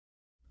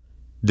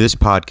This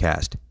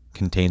podcast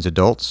contains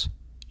adults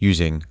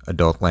using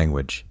adult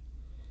language.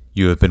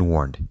 You have been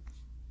warned.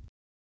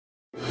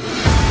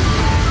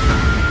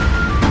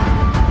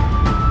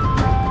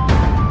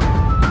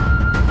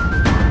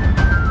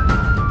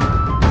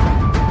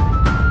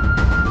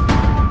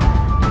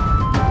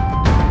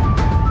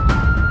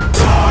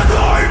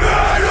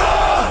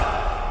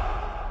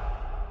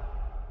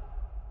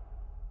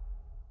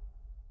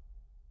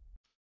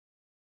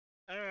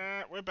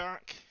 We're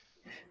back.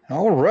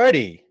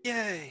 Alrighty.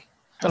 Yay!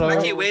 Hello.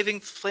 Mikey waving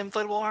flame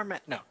inflatable arm.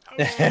 No.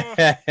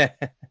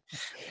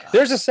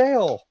 There's a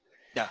sale.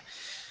 Yeah.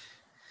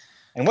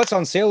 And what's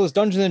on sale is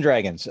Dungeons and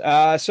Dragons.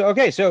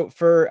 So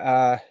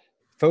for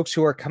folks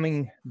who are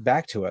coming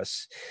back to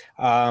us,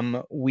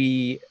 the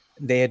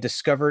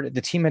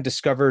team had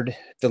discovered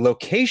the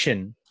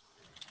location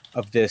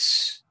of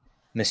this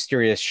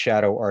mysterious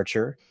shadow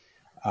archer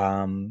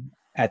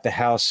at the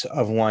house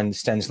of one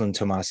Stensland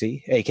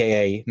Tomasi,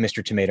 aka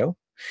Mr. Tomato.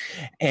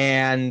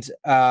 And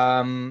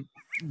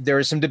there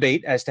was some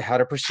debate as to how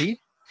to proceed.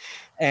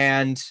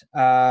 And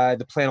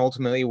the plan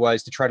ultimately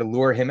was to try to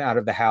lure him out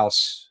of the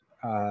house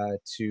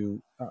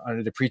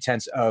under the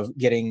pretense of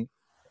getting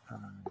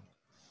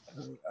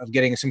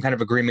some kind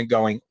of agreement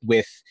going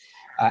with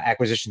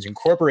Acquisitions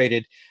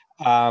Incorporated.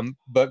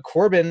 But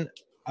Korben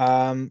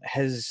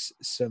has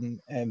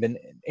been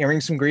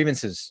airing some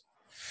grievances.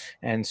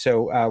 And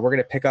so we're going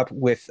to pick up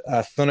with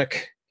Thunuk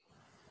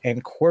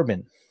and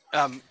Korben.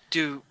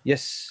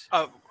 Yes.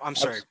 I'm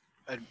sorry.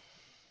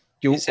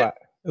 You said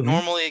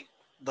normally,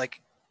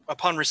 like,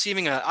 upon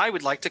receiving I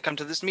would like to come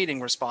to this meeting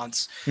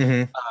response,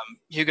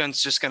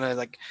 Hugon's just going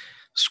to,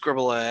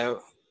 scribble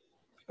out,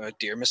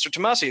 Dear Mr.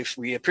 Tomasi,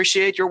 we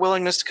appreciate your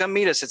willingness to come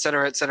meet us,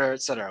 etc., etc.,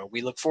 etc.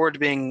 We look forward to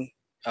being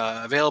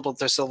available at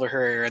the Silver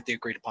Harrier at the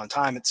agreed upon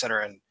time,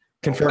 etc. And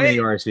confirming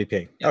your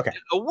RSVP. Okay.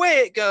 Away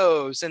it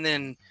goes, and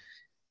then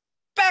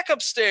back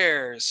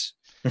upstairs.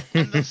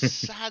 And the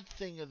sad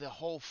thing of the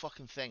whole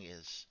fucking thing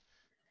is,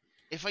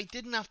 if I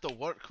didn't have to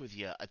work with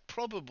you, I'd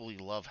probably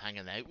love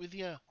hanging out with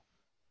you.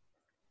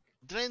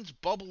 Dren's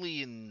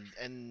bubbly and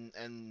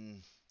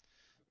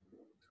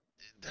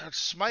her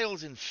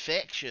smile's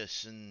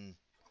infectious, and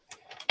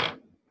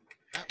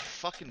that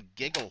fucking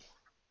giggle.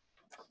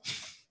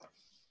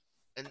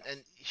 And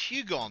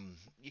Hugon,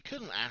 you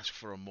couldn't ask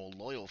for a more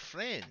loyal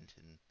friend.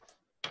 And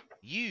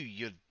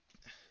you're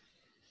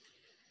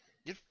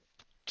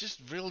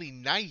just really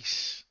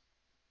nice.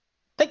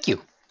 Thank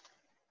you.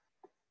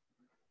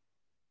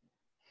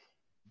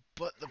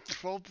 But the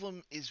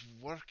problem is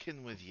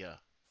working with you.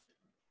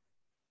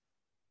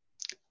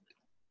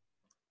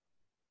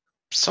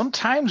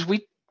 Sometimes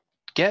we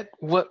get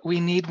what we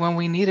need when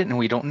we need it, and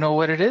we don't know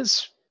what it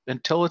is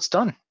until it's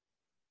done.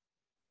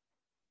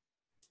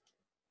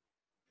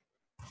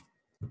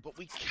 But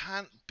we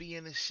can't be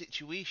in a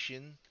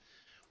situation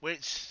where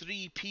it's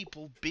 3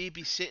 people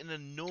babysitting a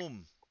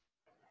gnome.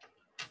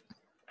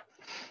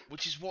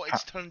 Which is what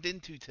it's turned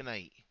into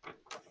tonight.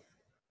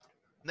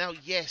 Now,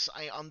 yes,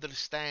 I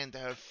understand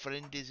our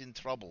friend is in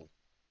trouble.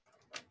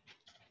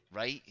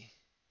 Right?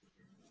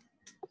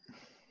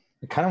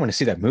 I kind of want to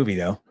see that movie,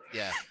 though.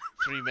 Yeah,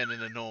 3 Men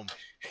and a Gnome.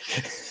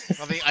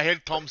 I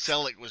heard Tom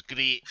Selleck was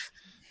great.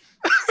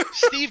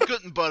 Steve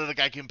Guttenberg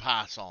I can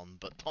pass on,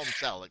 but Tom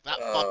Selleck, that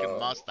fucking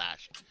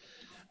mustache.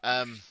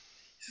 I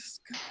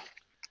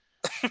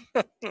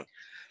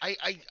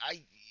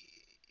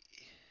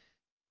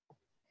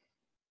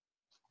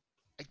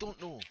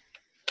don't know.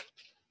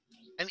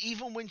 And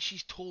even when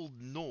she's told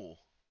no,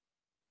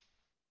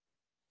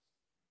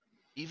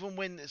 even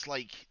when it's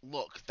like,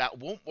 look, that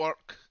won't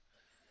work,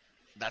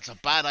 that's a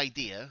bad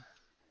idea,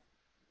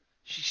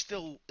 she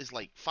still is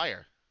like,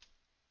 fire.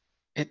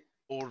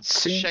 Or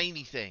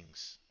shiny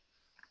things.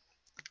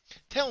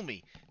 Tell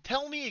me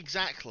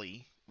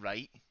exactly,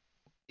 right,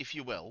 if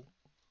you will.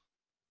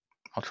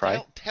 I'll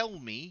try. Tell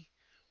me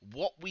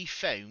what we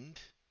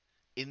found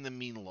in the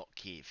Meanlock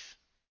Cave.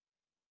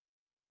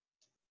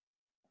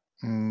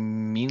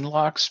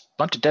 Meanlocks,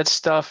 bunch of dead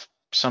stuff,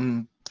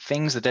 some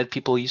things the dead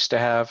people used to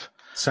have.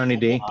 Sunny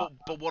D.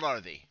 But what are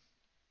they?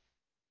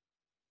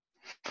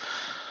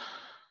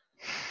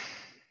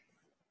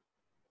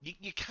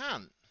 You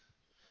can't.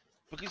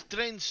 Because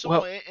Dren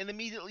saw it and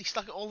immediately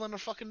stuck it all in her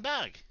fucking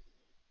bag.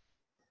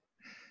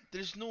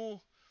 There's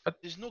no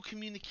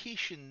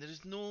communication.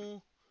 There's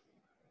no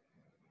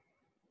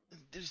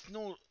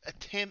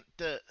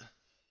attempt at...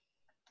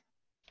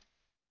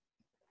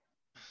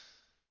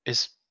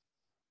 Is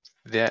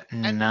that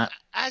not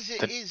as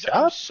it the is, job?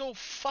 I'm so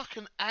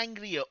fucking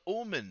angry at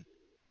Omen.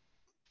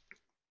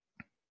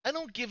 I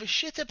don't give a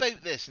shit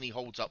about this. And he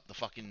holds up the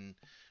fucking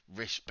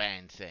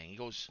wristband thing. He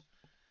goes,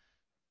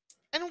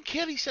 I don't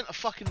care he sent a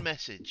fucking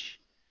message.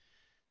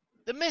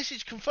 The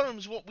message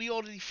confirms what we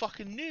already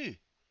fucking knew.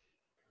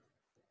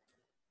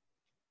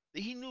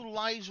 That he knew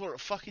lives were at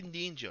fucking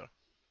danger.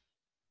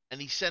 And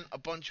he sent a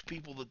bunch of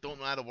people that don't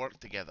know how to work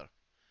together.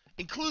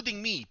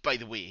 Including me, by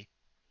the way.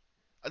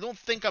 I don't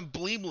think I'm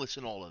blameless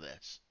in all of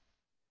this.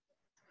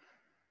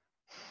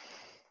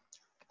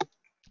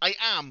 I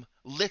am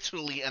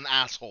literally an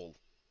asshole.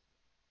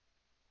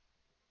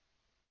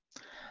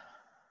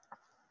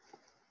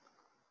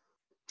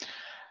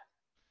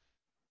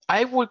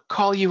 I would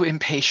call you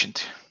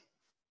impatient,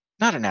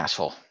 not an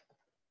asshole.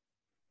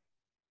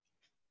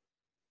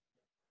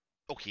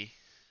 Okay.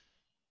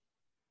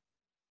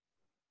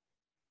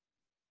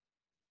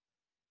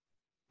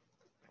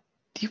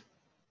 Do you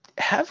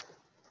have...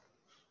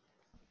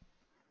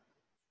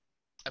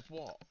 Of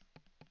what?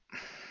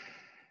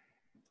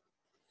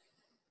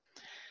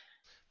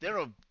 There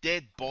are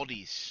dead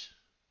bodies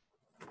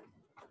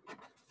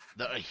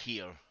that are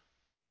here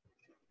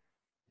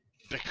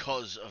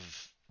because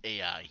of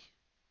AI.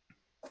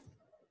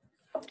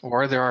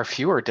 Or there are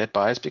fewer dead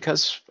bodies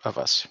because of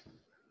us.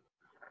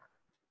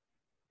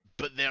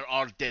 But there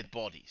are dead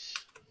bodies.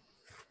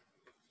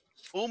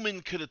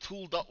 Omen could have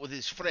tooled up with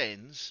his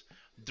friends,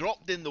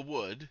 dropped in the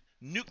wood,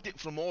 nuked it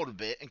from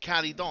orbit, and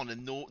carried on,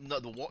 and no,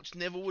 the watch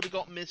never would have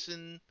got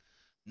missing.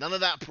 None of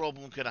that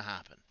problem could have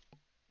happened.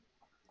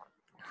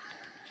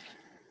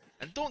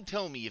 And don't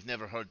tell me you've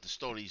never heard the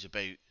stories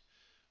about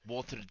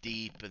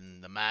Waterdeep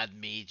and the Mad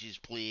Mage's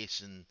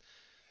place and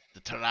the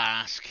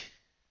Tarask.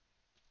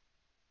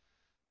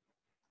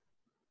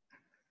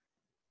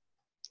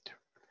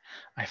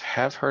 I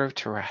have heard of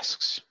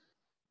Tarasks.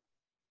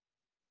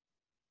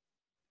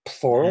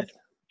 Plural?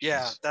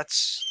 Yeah,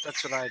 that's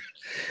what I...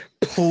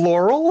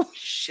 Plural?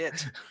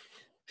 Shit.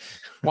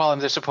 Well,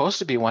 and there's supposed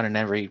to be one in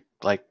every,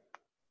 like,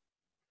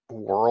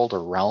 world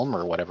or realm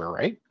or whatever,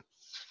 right?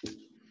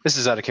 This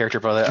is out of character,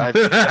 brother.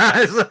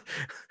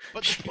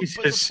 But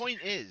the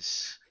point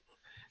is,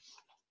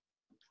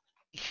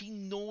 he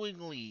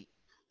knowingly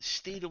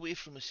stayed away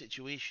from a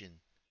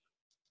situation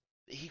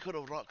that he could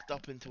have rocked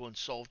up into and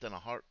solved in a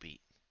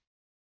heartbeat.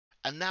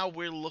 And now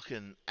we're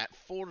looking at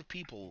 4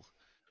 people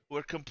who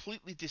are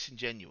completely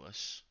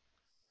disingenuous.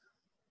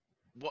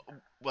 What?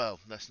 Well,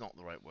 that's not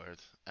the right word.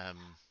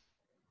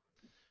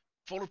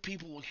 4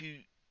 people who...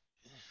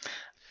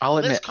 I'll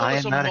Let's admit, call I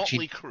us am a not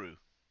motley crew.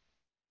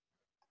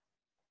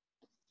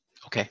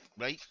 Okay.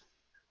 Right?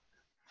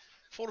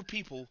 4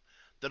 people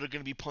that are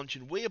going to be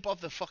punching way above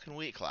their fucking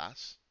weight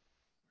class.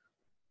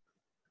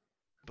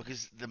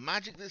 Because the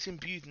magic that's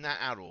imbued in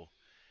that arrow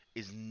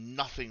is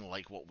nothing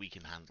like what we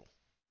can handle.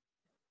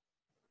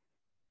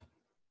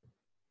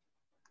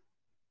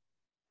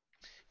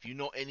 If you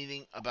know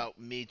anything about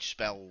mage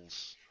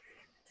spells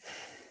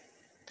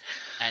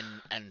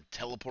and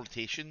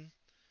teleportation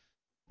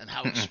and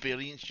how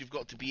experienced you've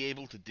got to be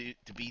able to do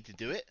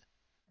it.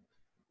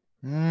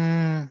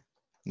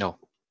 No.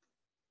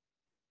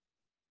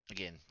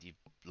 Again, you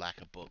lack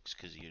of books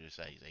because of your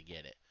size. I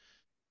get it,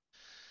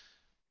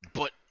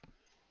 but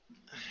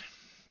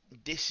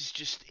this is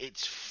just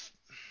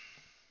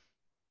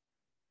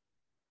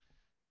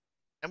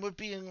and we're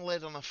being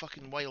led on a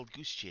fucking wild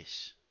goose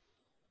chase.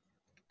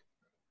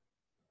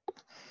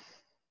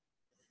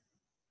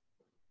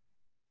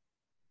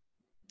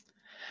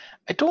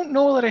 I don't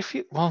know that I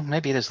feel... Well,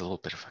 maybe it is a little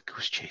bit of a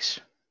goose chase.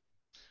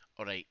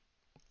 Alright.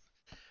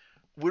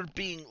 We're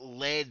being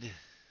led...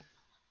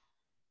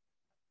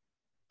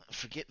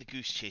 Forget the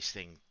goose chase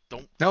thing.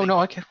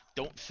 I can't.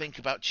 Don't think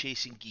about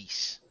chasing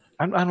geese.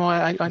 I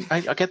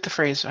get the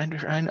phrase.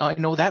 I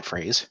know that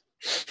phrase.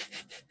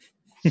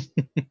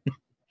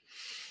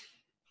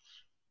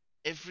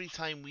 Every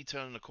time we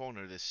turn a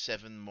corner, there's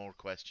 7 more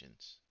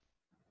questions.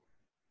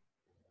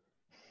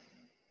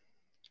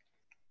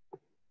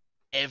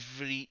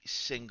 Every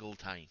single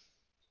time.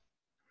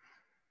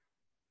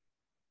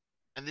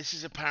 And this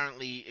is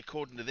apparently,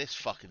 according to this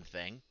fucking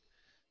thing,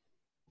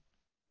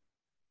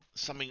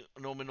 something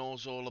no one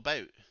knows all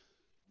about.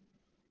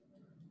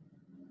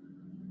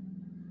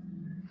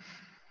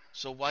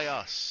 So why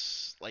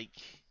us? Like...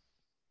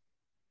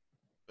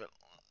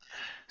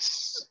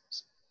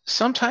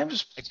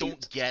 Sometimes... I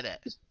don't get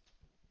it.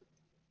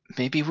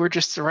 Maybe we're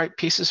just the right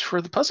pieces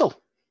for the puzzle.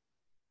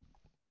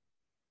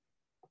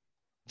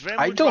 Dren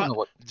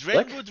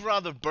would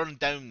rather burn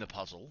down the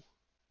puzzle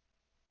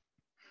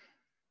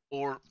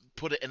or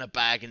put it in a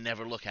bag and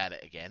never look at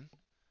it again.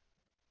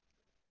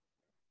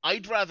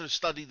 I'd rather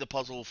study the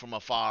puzzle from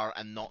afar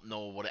and not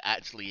know what it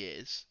actually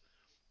is.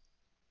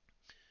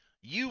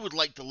 You would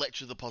like to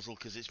lecture the puzzle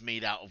because it's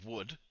made out of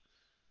wood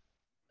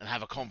and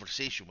have a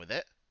conversation with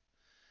it.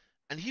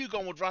 And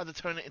Hugon would rather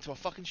turn it into a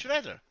fucking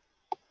shredder.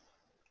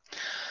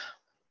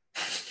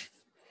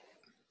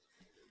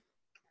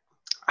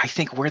 I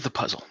think we're the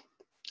puzzle.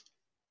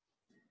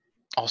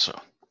 Also.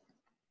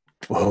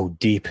 Whoa,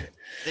 deep.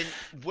 Then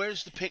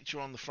where's the picture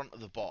on the front of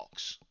the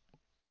box?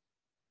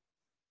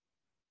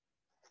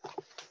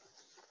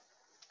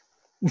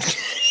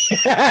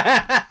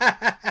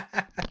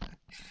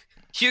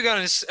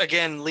 Hugon is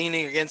again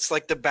leaning against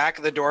like the back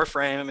of the door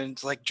frame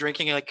and like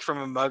drinking like from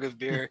a mug of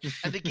beer.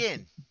 And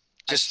again,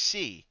 just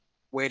see,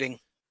 waiting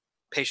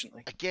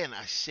patiently. Again,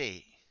 I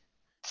say,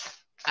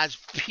 as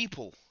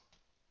people,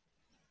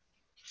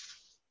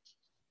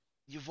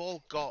 you've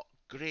all got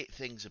great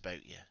things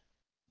about you.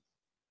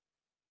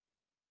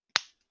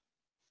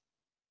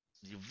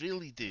 You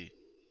really do.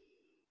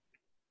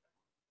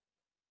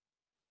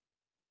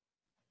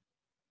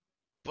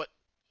 But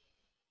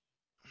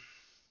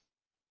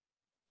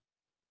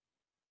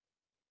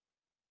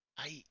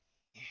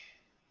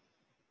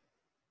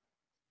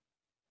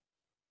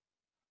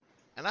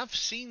And I've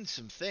seen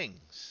some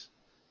things.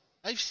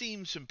 I've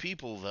seen some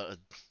people that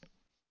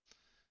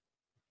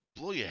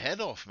blow your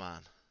head off, man.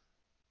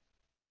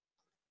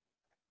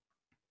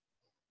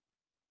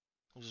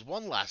 There was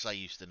one lass I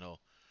used to know.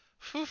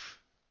 Whew.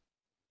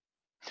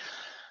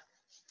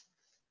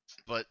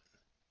 But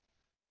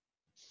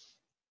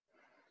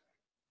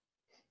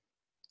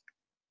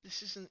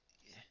this isn't...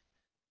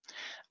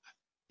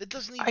 There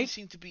doesn't even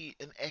seem to be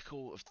an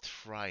echo of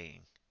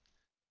trying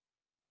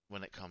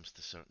when it comes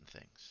to certain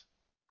things.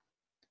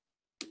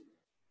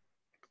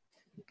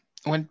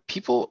 When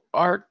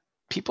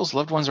people's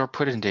loved ones are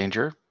put in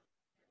danger,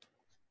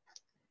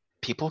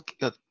 people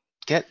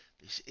get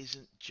this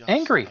isn't just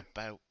angry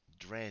about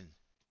Dren.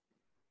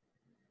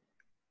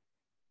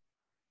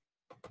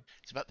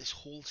 It's about this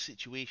whole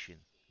situation.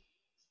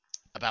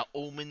 About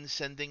Omen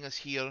sending us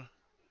here.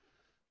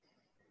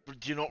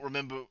 Do you not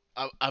remember?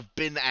 I've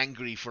been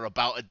angry for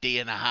about a day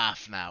and a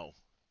half now.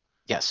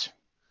 Yes.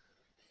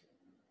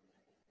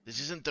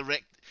 This isn't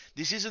direct.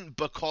 This isn't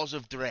because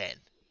of Dren.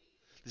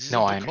 This isn't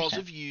No, I because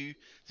understand. of you.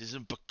 This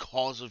isn't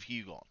because of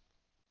Hugon.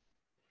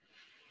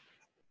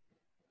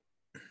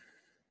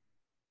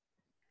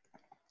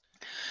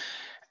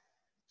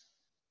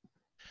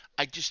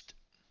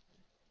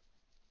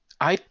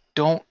 I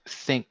don't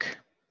think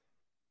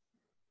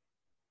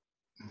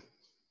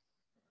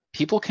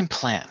people can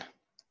plan.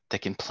 They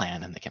can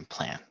plan and they can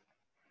plan.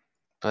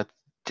 But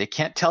they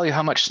can't tell you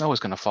how much snow is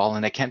going to fall,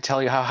 and they can't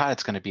tell you how hot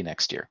it's going to be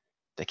next year.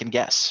 They can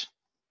guess.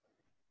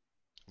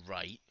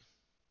 Right.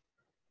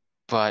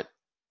 But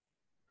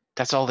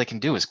that's all they can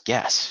do is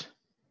guess.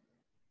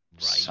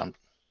 Right.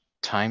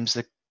 Sometimes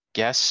the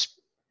guess,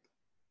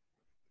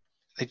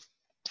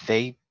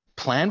 they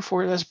plan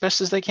for it as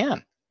best as they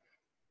can.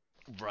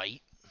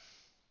 Right.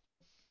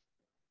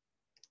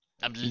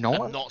 I'm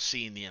not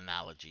seeing the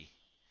analogy.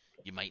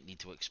 You might need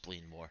to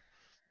explain more.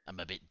 I'm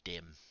a bit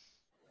dim.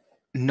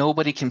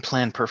 Nobody can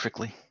plan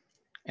perfectly,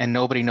 and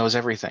nobody knows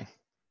everything.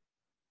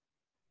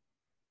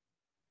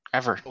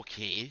 Ever.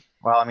 Okay.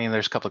 Well, I mean,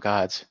 there's a couple of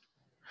gods.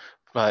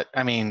 But,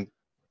 I mean...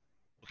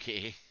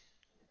 Okay.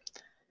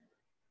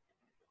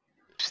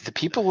 The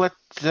people at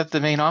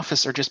the main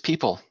office are just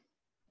people.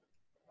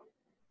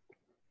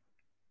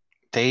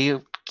 They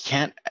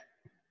can't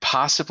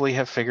possibly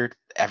have figured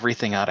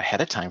everything out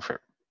ahead of time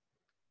for...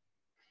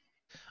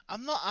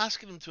 I'm not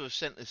asking them to have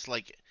sent this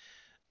like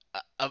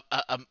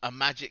a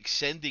magic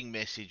sending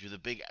message with a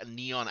big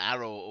neon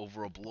arrow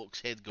over a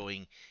bloke's head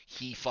going,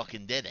 he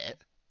fucking did it.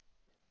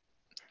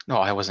 No,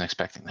 I wasn't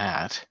expecting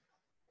that.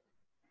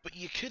 But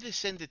you could have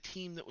sent a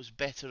team that was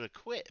better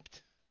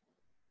equipped.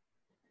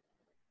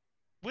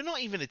 We're not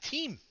even a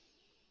team.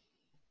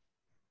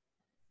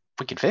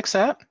 We can fix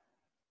that.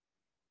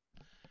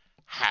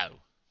 How?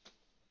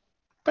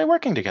 By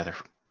working together.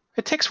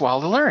 It takes a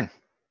while to learn.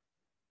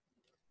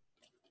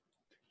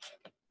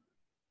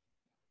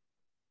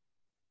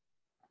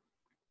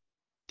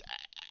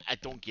 I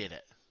don't get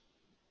it.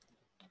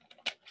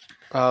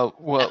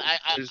 Well,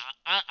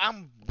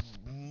 I'm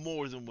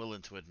more than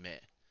willing to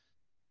admit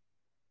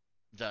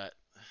that,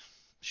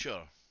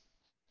 sure,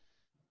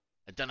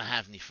 I don't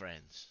have any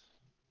friends.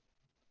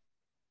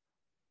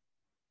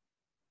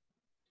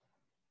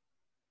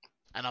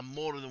 And I'm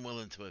more than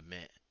willing to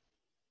admit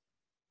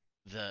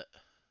that,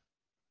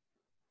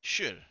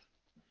 sure,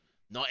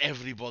 not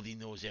everybody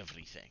knows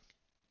everything.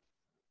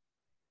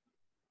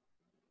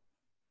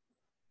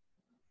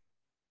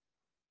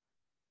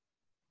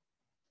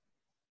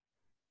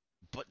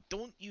 But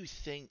don't you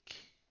think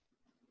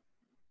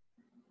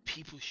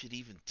people should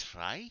even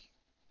try?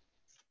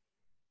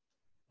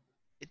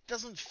 It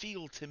doesn't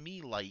feel to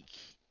me like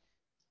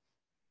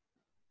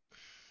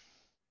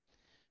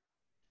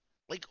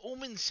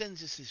Omen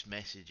sends us this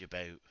message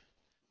about,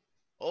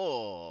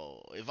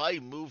 oh, if I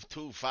move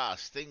too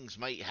fast, things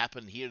might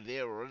happen here,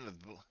 there, or in the...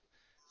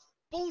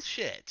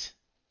 Bullshit.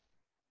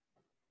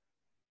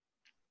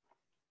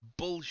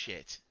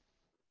 Bullshit.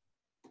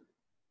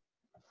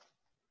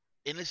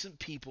 Innocent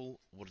people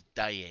were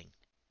dying.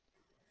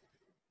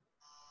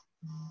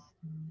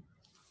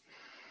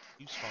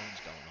 Whose phone's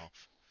going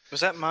off?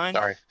 Was that mine?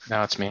 Sorry,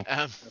 no, it's me.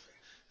 I'm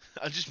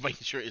just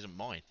making sure it isn't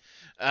mine.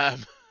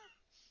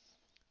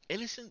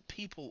 Innocent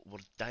people were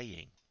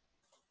dying.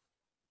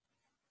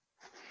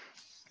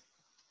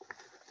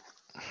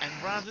 And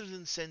rather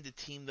than send a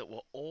team that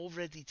were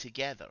already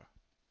together,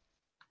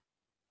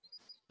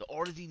 that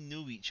already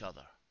knew each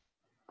other,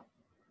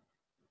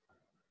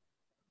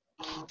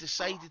 he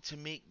decided to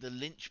make the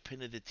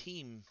linchpin of the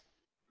team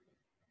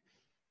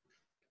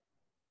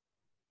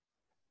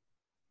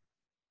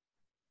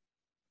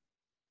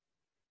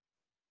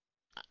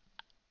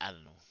I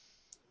don't know.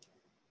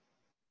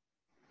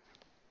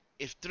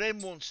 If Dren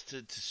wants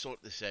to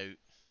sort this out,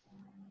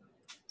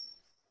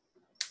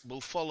 we'll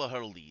follow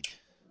her lead.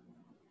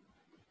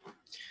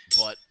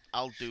 But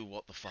I'll do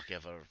what the fuck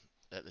ever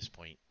at this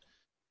point.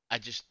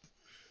 I'm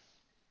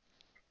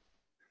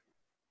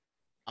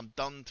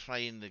done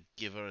trying to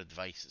give her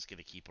advice that's going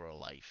to keep her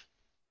alive.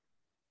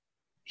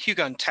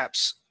 Hugon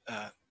taps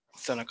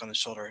Thunuk on the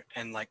shoulder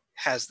and like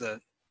has the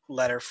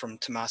letter from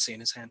Tomasi in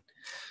his hand.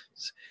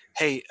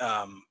 Hey,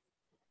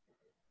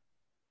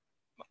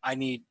 I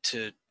need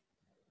to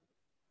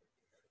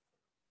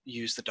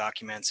use the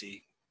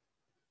Documancy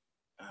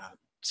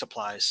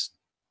supplies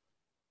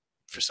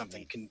for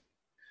something. Can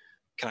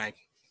I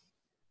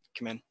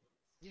come in?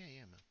 Yeah,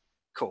 man.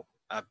 Cool.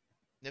 I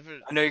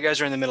know you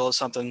guys are in the middle of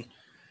something.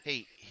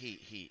 Hey,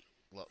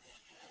 look.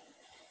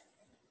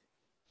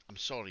 I'm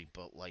sorry,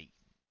 but like,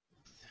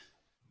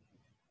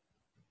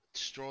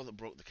 straw that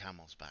broke the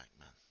camel's back,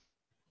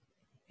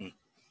 man.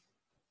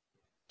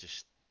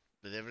 Just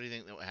with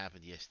everything that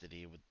happened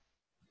yesterday with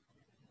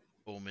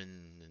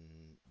Omen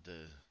and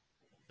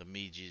the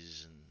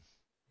mages and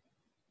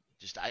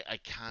just I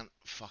can't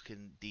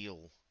fucking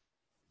deal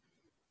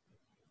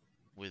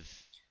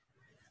with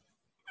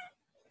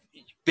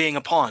being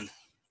a pawn.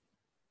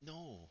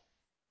 No.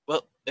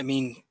 Well, I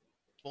mean.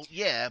 Well,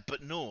 yeah,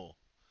 but no.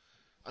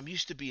 I'm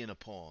used to being a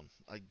pawn.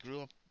 I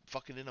grew up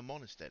fucking in a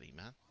monastery,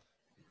 man.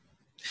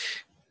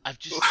 I've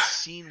just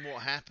seen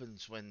what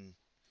happens when.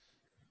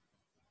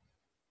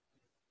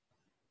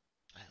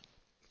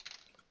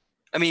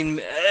 I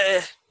mean,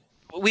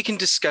 we can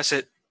discuss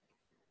it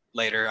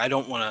later. I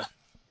don't want to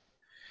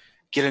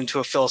get into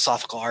a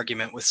philosophical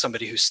argument with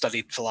somebody who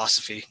studied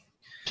philosophy,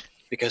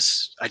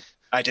 because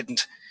I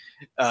didn't.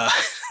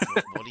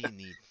 What do you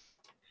need?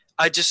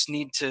 I just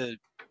need to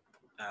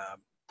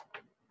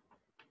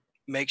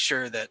make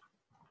sure that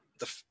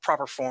the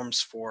proper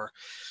forms for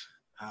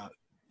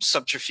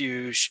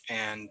subterfuge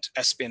and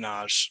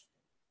espionage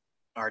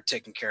are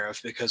taken care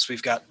of, because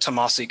we've got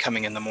Tomasi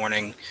coming in the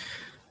morning,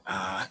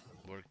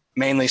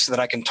 mainly so that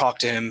I can talk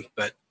to him,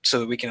 but so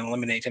that we can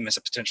eliminate him as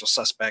a potential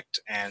suspect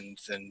and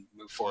then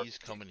move forward. He's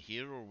coming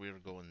here, or we're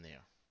going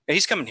there? Yeah,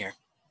 he's coming here.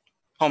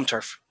 Home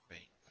turf. Right.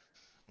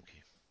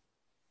 Okay.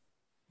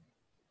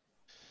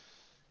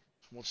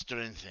 What's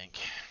Durin think?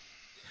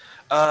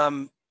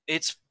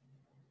 It's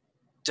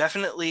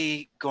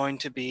definitely going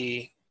to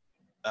be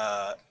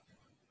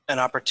an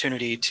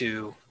opportunity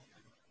to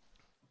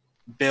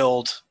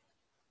build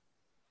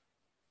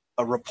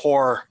a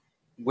rapport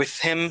with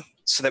him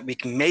so that we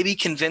can maybe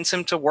convince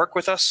him to work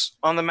with us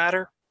on the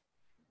matter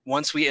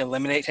once we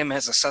eliminate him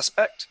as a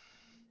suspect.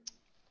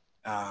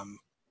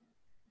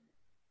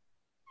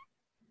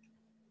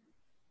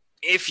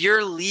 If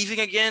you're leaving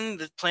again,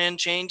 the plan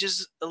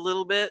changes a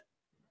little bit.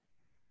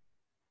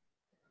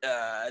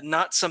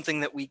 Not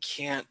something that we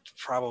can't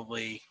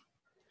probably...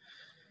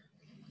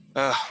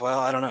 well,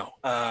 I don't know.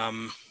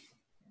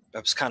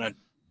 That was kind of...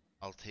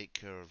 I'll take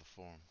care of the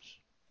forms.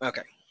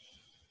 Okay.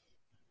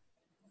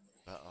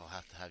 But I'll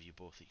have to have you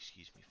both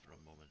excuse me for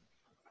a moment.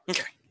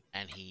 Okay.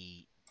 And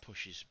he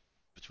pushes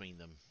between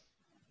them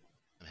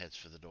and heads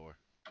for the door.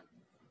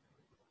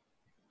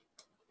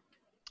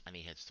 And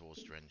he heads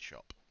towards Dren's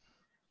shop.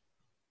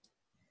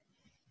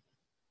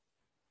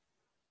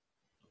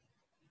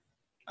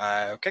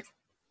 Okay.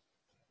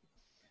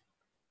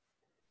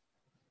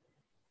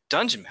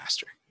 Dungeon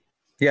Master.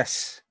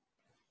 Yes.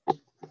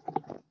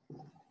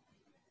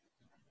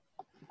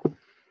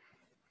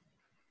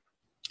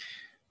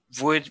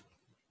 Would,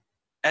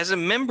 as a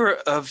member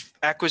of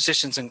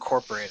Acquisitions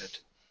Incorporated,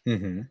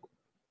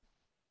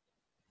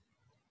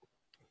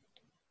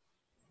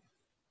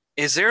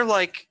 is there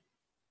like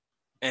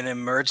an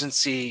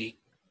emergency,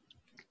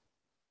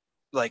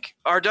 like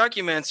our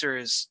Documancer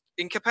is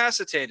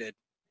incapacitated,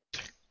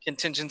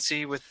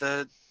 contingency with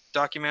the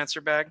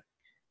Documancer bag?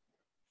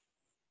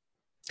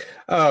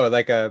 Oh,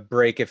 like a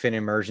break if an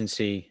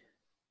emergency.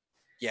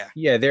 Yeah.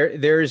 Yeah,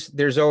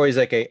 there's always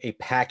like a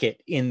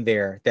packet in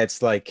there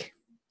that's like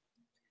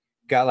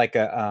got like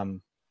a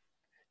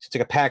it's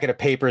like a packet of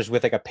papers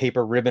with like a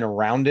paper ribbon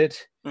around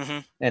it.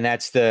 And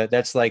that's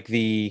like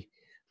the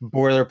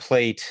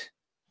boilerplate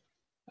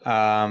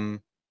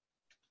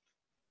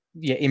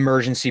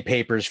emergency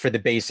papers for the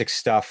basic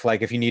stuff.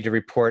 Like if you need to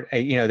report,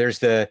 there's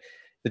the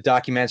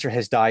Documancer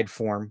has died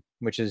form,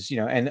 which is,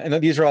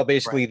 and these are all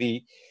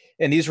basically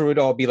and these would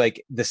all be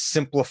like the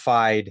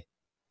simplified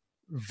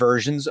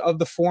versions of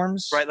the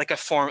forms, right? Like a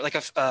form, like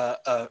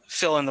a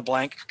fill in the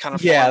blank kind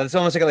of form. Yeah, it's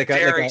almost like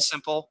very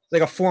simple,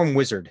 like a form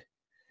wizard.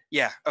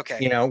 Yeah.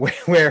 Okay.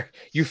 Where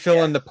you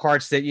fill in the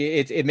parts that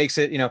it makes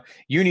it,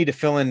 you need to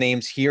fill in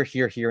names here,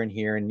 here, here, and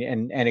here, and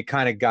it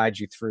kind of guides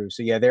you through.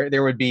 So yeah,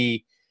 there would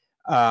be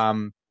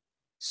some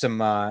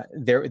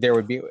there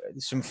would be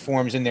some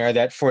forms in there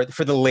that for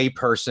the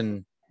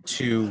layperson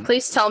to.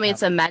 Please tell me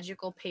it's a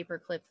magical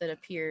paperclip that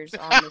appears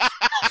on the.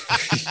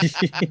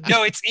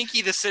 No, it's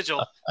Inky the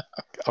Sigil.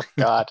 Oh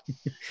God.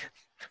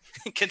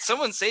 Can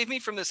someone save me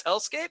from this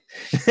hellscape?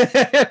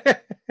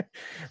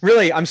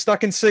 Really, I'm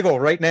stuck in Sigil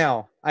right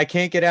now. I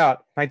can't get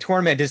out. My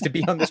torment is to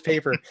be on this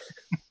paper.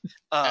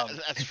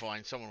 That's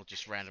fine. Someone will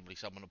just randomly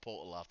summon a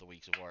portal after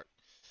weeks of work.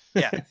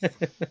 Yeah.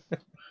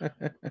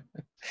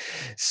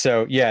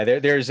 So yeah,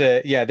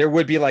 there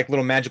would be like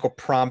little magical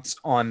prompts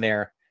on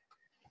there.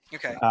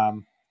 Okay.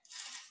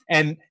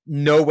 And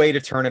no way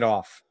to turn it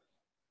off.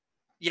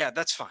 Yeah,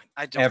 that's fine.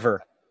 I don't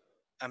ever.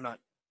 I'm not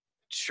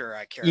sure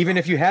I care. Even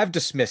if you have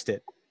dismissed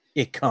it,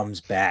 it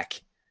comes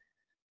back.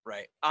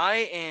 Right.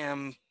 I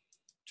am,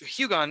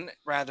 Hugon,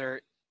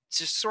 rather,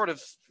 just sort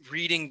of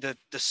reading the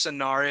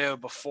scenario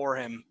before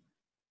him,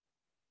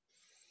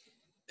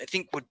 I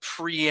think would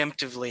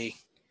preemptively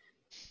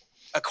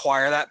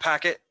acquire that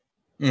packet,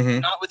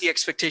 not with the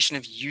expectation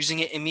of using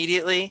it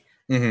immediately,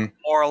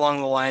 or along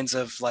the lines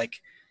of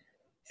like,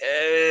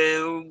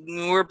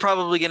 we're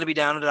probably going to be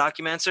down a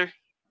Documancer,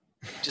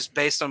 just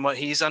based on what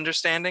he's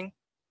understanding,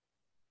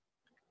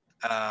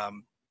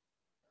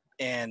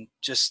 and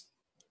just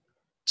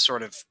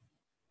sort of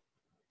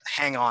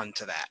hang on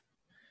to that.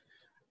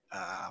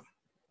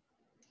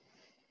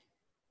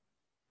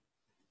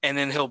 And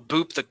then he'll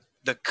boop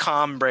the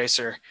comm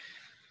bracer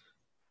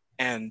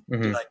and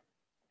be like,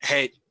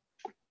 hey,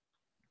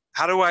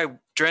 how do I,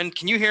 Dren,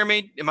 can you hear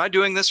me? Am I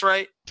doing this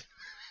right?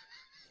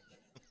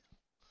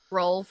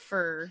 Roll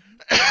for...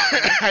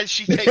 Has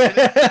she taken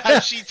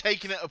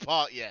it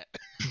apart yet?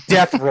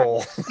 Death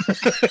roll.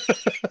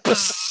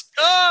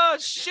 Oh,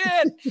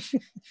 shit!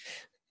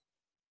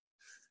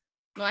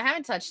 No, I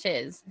haven't touched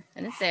his.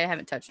 I didn't say I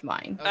haven't touched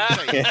mine.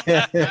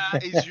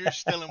 Is yours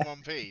still in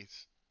one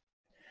piece?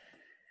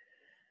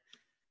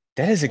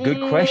 That is a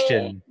good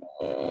question.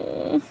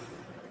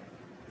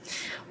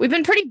 We've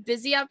been pretty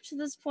busy up to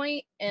this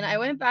point, and I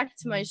went back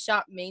to my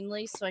shop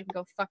mainly so I can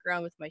go fuck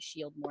around with my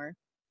shield more.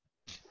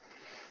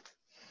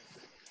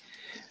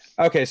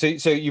 Okay,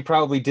 so you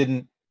probably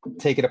didn't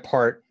take it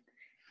apart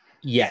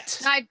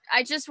yet.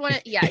 I just want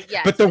to,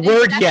 yeah. But the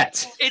word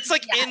yet. It's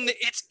like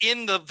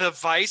in the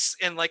vice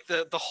and like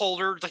the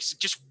holder, like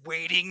just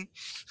waiting.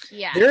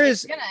 Yeah,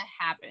 it's gonna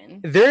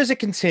happen. There's a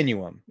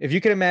continuum. If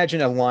you can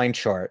imagine a line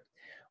chart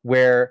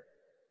where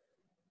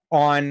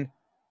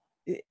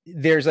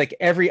there's like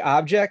every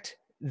object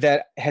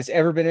that has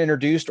ever been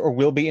introduced or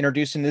will be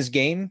introduced in this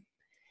game,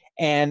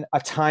 and a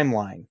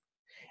timeline.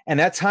 And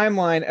that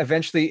timeline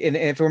eventually, and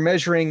if we're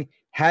measuring,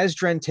 has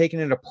Dren taken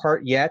it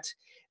apart yet?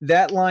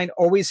 That line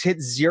always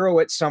hits 0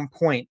 at some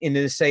point, and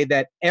to say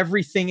that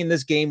everything in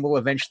this game will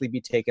eventually be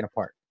taken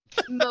apart.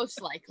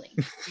 Most likely.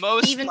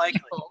 Even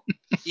people.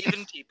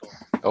 Even people.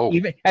 Oh.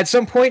 Even at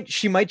some point,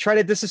 she might try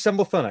to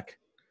disassemble Thunuk.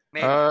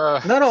 Maybe.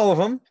 Not all of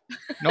them.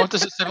 No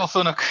disassemble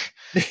Thunuk.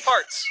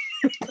 Parts.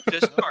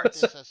 Just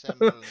parts.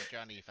 But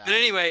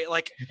anyway,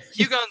 like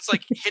Hugon's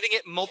like hitting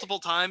it multiple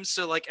times,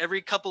 so like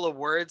every couple of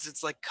words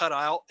it's like cut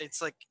out.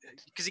 It's like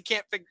because he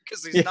can't figure,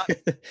 because he's not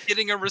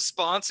getting a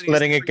response and he's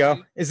letting it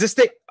go. Is this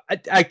the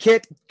I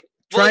can't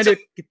trying to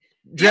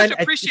you have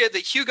to appreciate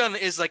that Hugon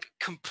is like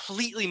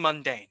completely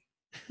mundane.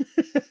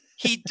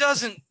 He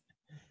doesn't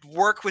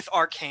work with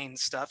arcane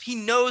stuff. He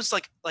knows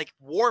like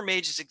war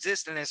mages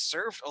exist and has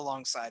served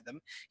alongside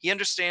them. He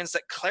understands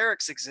that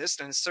clerics exist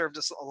and has served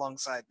us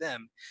alongside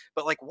them.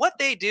 But like what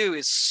they do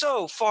is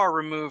so far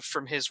removed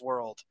from his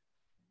world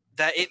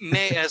that it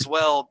may as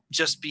well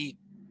just be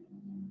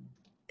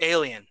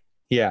alien.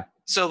 Yeah.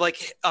 So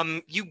like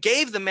you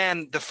gave the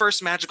man the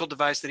first magical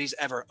device that he's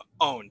ever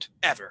owned,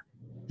 ever.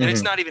 And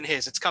it's not even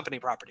his, it's company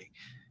property.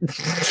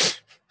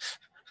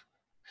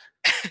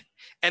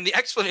 And the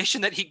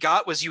explanation that he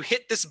got was you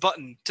hit this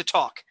button to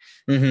talk.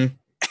 And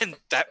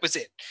that was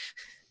it.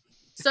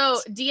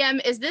 So,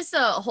 DM, is this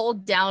a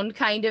hold down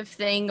kind of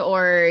thing,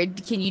 or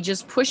can you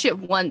just push it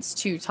once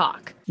to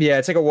talk? Yeah,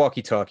 it's like a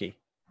walkie-talkie.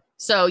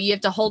 So you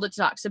have to hold it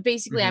to talk. So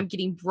basically, I'm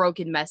getting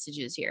broken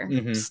messages here.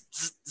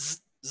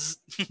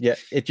 Yeah,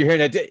 if you're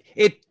hearing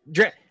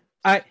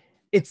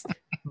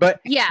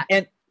but yeah.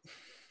 And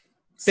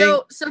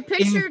so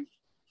picture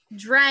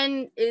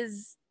Dren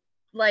is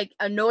like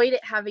annoyed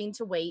at having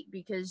to wait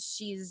because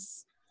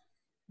she's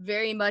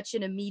very much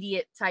an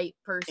immediate type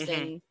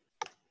person.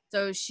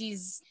 So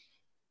she's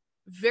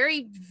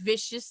very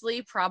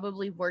viciously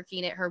probably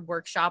working at her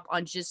workshop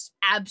on just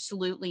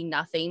absolutely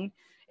nothing.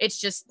 It's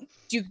just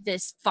do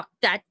this, fuck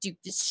that, do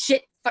this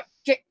shit, fuck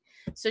it.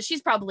 So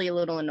she's probably a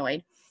little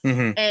annoyed.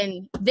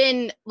 And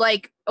then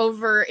like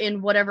over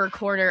in whatever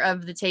corner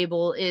of the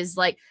table is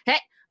like, hey,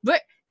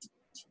 but,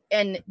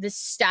 and the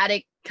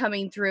static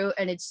coming through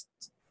and it's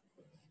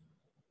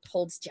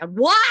holds down.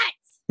 What?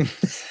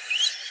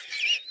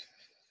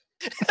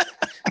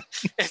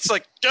 It's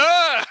like,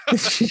 duh!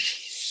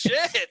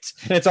 Shit!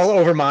 It's all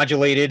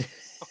overmodulated.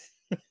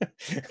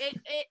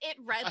 It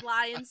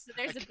redlines, so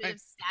there's a bit of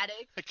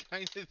static. I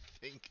kind of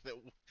think that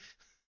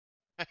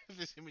I have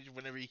this image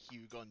whenever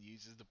Hugon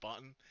uses the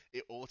button,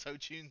 it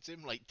auto-tunes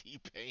him like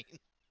T-Pain.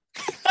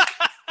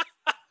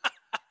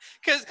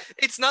 Because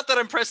it's not that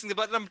I'm pressing the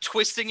button, I'm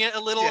twisting it a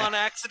little on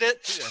accident.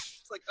 Yeah.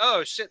 It's like,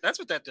 oh shit, that's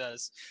what that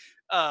does.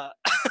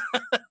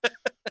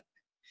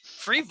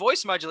 Free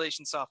voice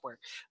modulation software.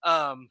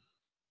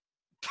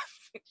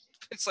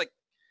 It's like,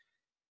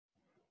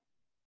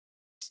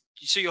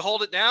 so you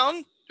hold it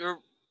down, or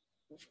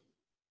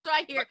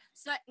right here.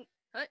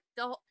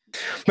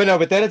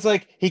 But then it's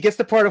like he gets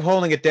the part of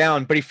holding it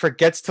down, but he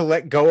forgets to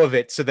let go of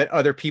it so that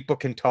other people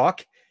can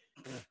talk.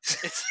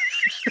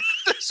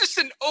 There's just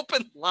an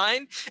open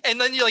line, and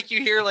then you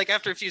hear like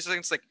after a few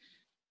seconds, like,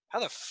 how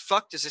the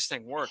fuck does this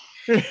thing work?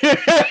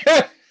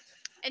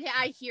 And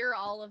I hear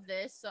all of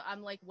this, so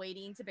I'm like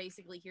waiting to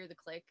basically hear the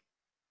click.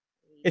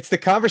 It's the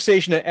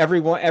conversation that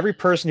every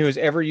person who has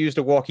ever used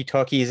a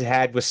walkie-talkie has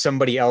had with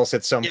somebody else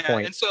at some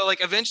point. And so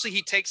like eventually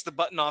he takes the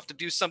button off to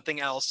do something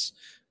else,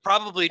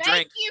 probably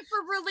drink. Thank you for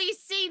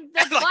releasing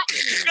the button.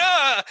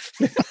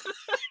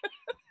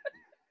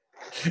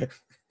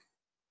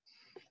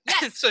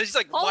 Yes. So he's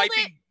like hold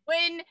wiping. it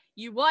when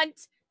you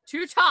want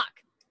to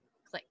talk.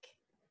 Click.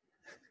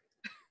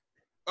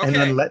 Okay. And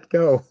then let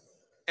go.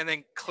 And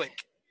then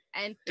click.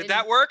 And did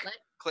that work?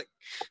 Click.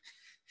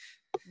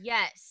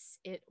 Yes,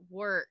 it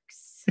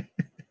works.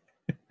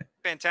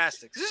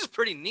 Fantastic. This is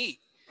pretty neat.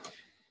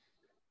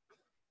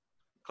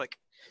 Click.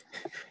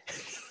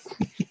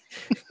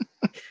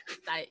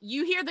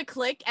 You hear the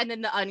click and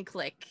then the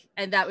unclick,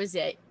 and that was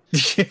it.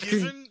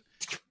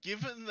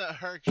 Given that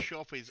her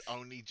shop is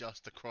only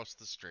just across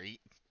the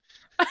street,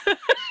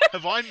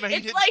 have I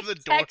made it to the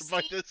door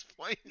by this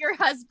point? Your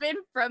husband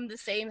from the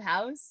same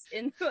house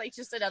in like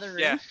just another room.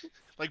 Yeah.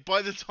 Like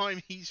by the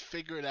time he's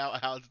figured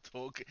out how to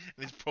talk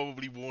and is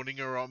probably warning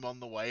her I'm on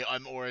the way,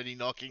 I'm already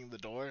knocking the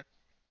door.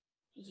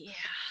 Yeah.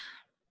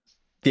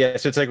 Yeah,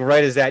 so it's like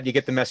right as that you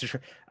get the message.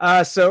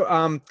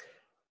 So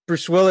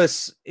Bruce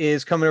Willis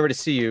is coming over to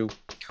see you.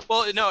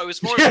 Well, no, it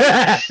was more.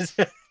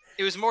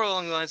 It was more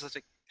along the lines of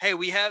like, "Hey,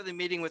 we have the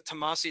meeting with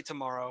Tomasi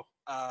tomorrow.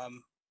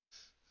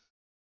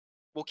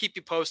 We'll keep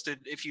you posted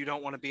if you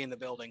don't want to be in the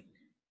building."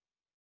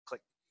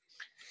 Click.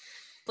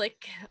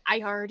 Click.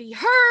 I already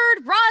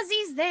heard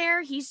Razi's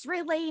there. He's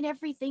relaying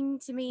everything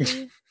to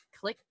me.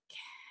 Click.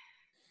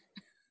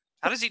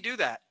 How does he do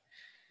that?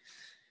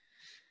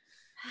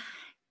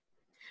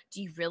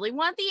 Do you really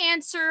want the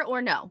answer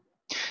or no?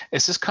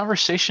 Is this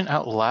conversation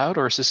out loud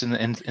or is this in their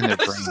brain? Is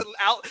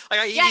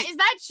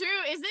that true?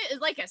 Is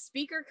it like a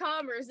speaker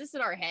comm or is this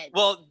in our head?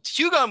 Well,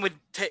 Hugon would,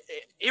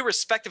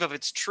 irrespective of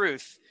its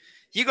truth,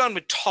 Hugon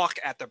would talk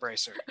at the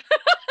bracer.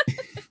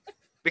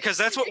 Because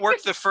that's what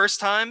worked the first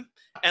time.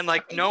 And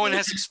like no one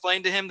has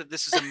explained to him that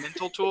this is a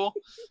mental tool.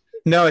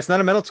 No, it's not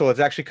a mental tool. It's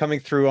actually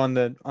coming through on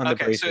the bracer.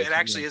 Okay, so it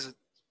actually is.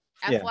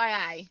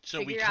 FYI.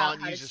 So we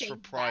can't use this for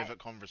private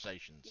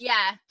conversations.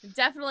 Yeah,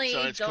 definitely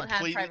don't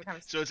have private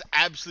conversations. So it's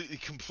absolutely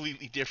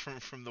completely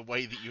different from the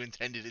way that you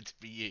intended it to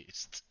be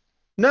used.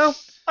 No.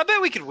 I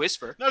bet we could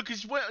whisper. No,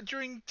 because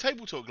during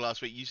Table Talk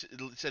last week, you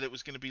said it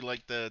was going to be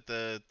like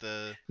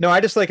the... No, I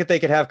just like if they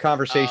could have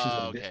conversations.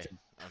 Okay.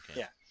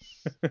 Yeah.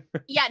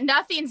 Yeah,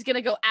 nothing's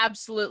gonna go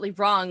absolutely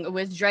wrong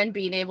with Dren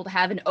being able to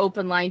have an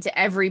open line to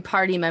every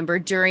party member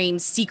during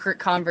secret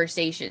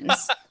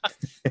conversations.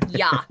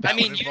 Yeah, I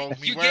mean,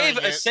 you gave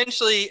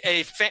essentially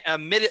a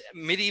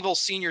medieval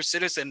senior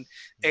citizen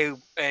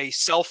a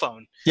cell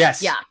phone.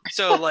 Yes. Yeah.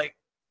 So like,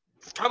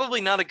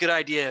 probably not a good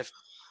idea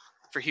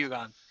for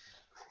Hugon.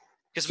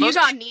 Because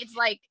Hugon needs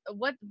like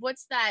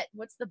what's the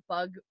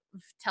bug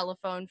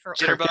telephone for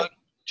Jitterbug?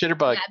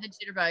 Jitterbug. Yeah, the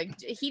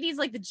jitterbug. He needs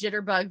like the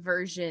jitterbug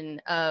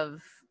version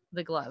of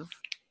the glove.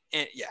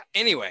 Yeah.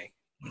 Anyway.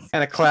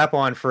 And a clap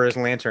on for his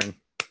lantern.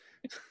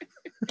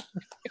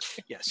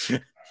 Yes.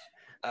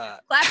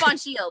 Clap on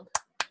shield.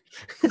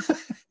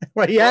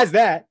 Well, he has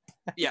that.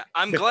 Yeah,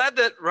 I'm glad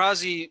that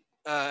Razi,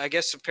 I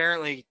guess,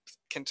 apparently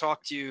can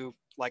talk to you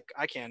like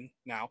I can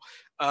now.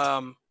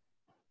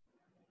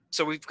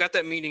 So we've got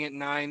that meeting at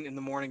 9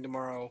 a.m.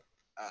 tomorrow.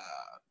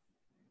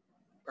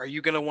 Are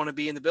you going to want to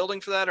be in the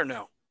building for that or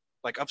no?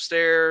 Like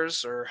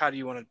upstairs, or how do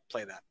you want to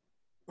play that?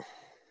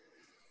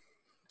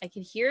 I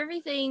can hear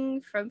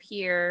everything from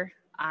here.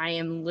 I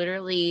am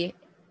literally,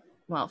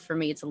 well, for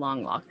me, it's a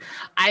long walk.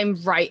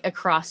 I'm right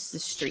across the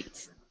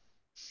street.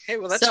 Hey,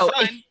 well, that's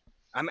fine.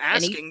 I'm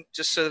asking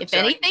just so if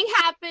anything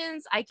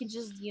happens, I can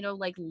just,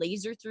 like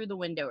laser through the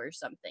window or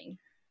something.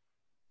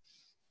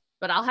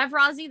 But I'll have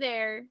Razi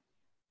there.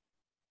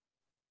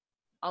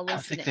 I'll listen.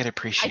 I think they'd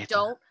appreciate that. I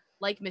don't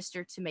like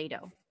Mr.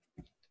 Tomato.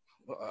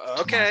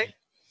 Okay.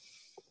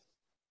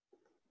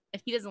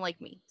 And he doesn't like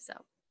me, so.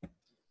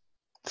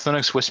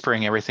 Thunok's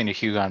whispering everything to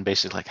Hugon,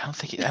 basically like, I don't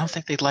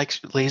think they'd like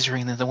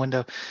lasering in the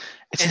window.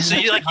 And so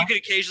you could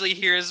occasionally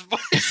hear his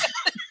voice.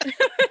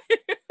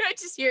 I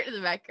just hear it in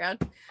the background.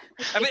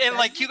 And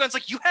like Hugon's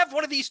like, you have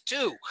one of these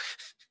too.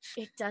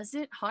 It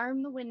doesn't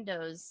harm the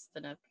windows,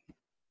 Thunok.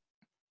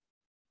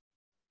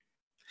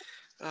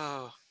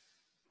 Oh.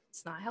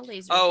 It's not how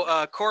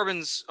lasers.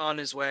 Korben's on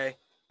his way.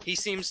 He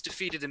seems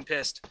defeated and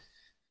pissed.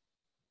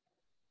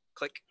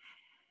 Click.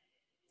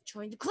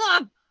 Join the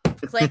club.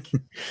 Click.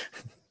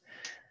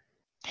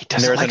 He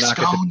doesn't like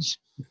scones.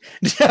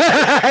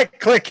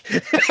 Click.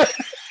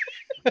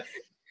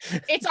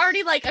 It's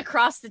already like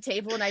across the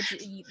table, and I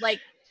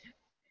like.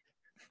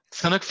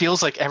 Thunok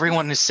feels like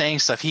everyone is saying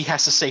stuff. He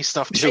has to say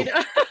stuff too.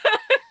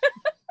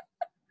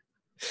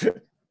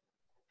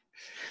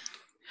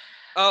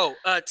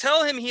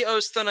 Tell him he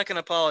owes Thunok an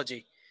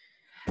apology.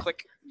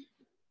 Click.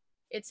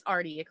 It's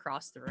already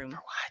across the room. For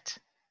what?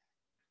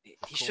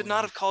 He should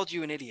not have called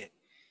you an idiot.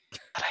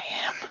 But I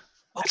am.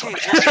 Okay.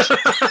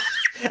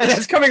 And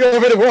that's coming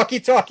over the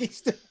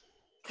walkie-talkies.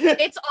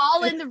 It's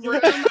all in the room.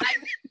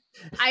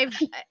 I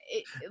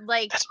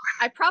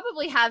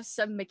probably have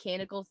some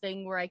mechanical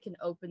thing where I can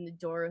open the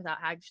door without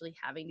actually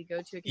having to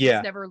go to it. Yeah.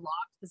 It's never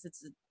locked because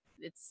it's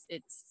it's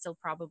still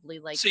probably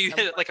like. So you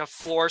hit it like a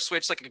floor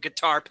switch, like a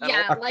guitar pedal.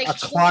 Yeah, like a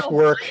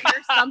clockwork or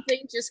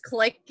something. Just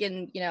click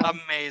and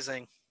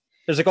Amazing.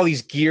 There's like all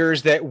these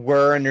gears that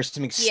whir, and there's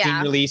some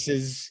steam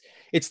releases.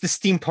 It's the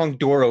steampunk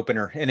door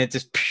opener, and it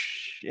just.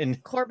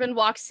 And Korben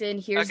walks in,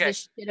 hears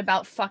this shit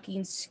about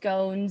fucking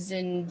scones,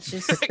 and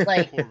just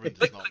like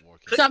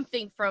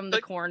something from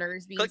the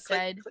corners being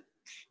said.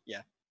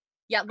 Yeah.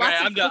 Yeah,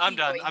 right, I'm done.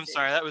 I'm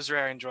sorry. That was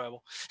very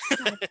enjoyable.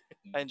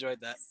 I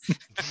enjoyed that.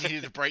 You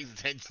needed to break the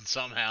tension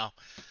somehow.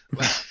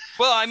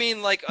 Well, I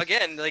mean, like,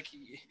 again, like,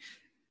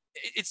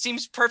 it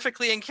seems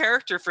perfectly in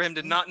character for him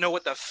to not know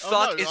what the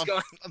fuck is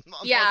going on.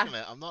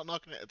 I'm not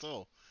knocking it at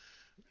all.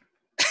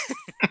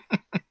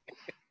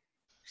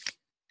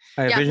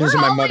 I have visions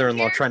of my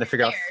mother-in-law trying to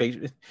figure out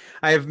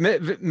I have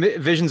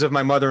visions of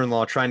my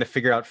mother-in-law trying to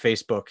figure out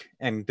Facebook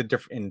and the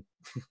different.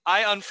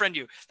 I unfriend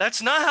you.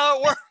 That's not how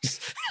it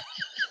works.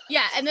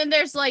 Yeah, and then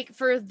there's like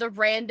for the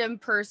random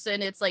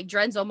person, it's like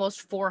Dren's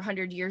almost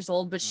 400 years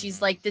old, but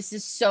she's like, "This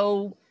is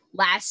so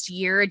last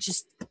year."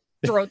 Just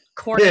throw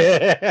corner.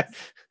 Yeah.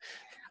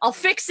 I'll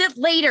fix it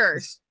later.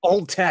 It's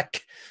old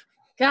tech.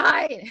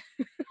 God.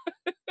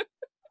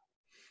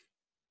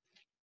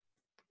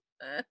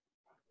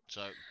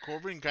 So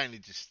Korben kind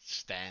of just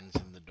stands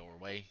in the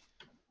doorway.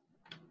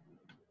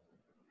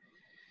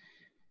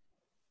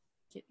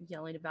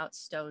 Yelling about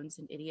stones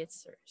and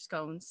idiots or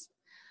scones.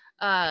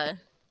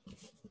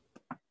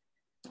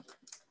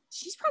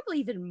 She's probably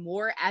even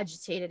more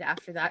agitated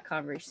after that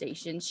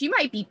conversation. She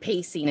might be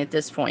pacing at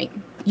this point.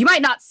 You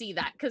might not see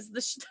that because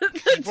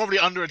she's probably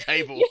under a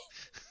table.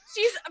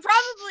 She's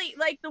probably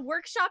like the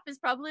workshop is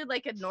probably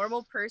like a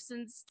normal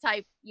person's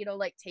type,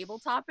 like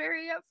tabletop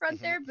area up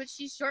front there, but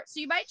she's short,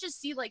 so you might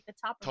just see like the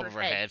top of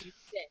her head.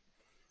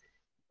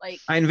 Like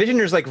I envision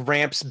there's like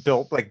ramps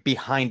built like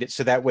behind it,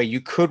 so that way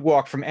you could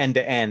walk from end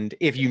to end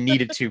if you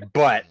needed to,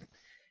 but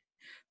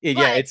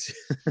it's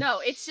no,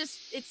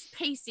 it's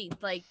pacing.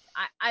 Like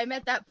I'm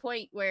at that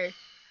point where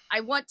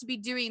I want to be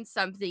doing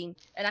something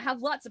and I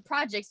have lots of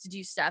projects to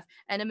do stuff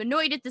and I'm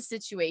annoyed at the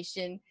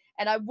situation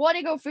and I want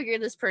to go figure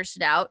this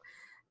person out.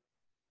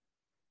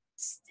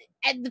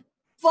 And the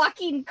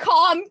fucking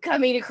calm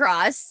coming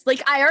across.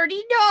 Like I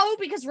already know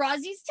because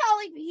Razi's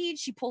telling me.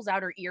 She pulls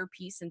out her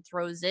earpiece and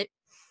throws it.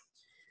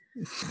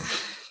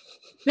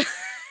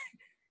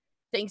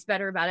 Thinks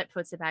better about it,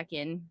 puts it back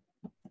in.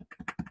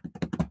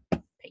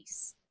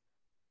 Pace.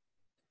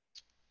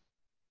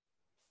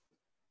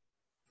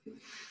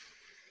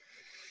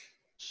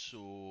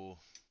 So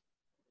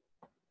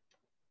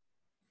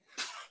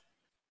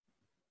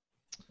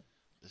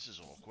this is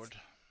awkward.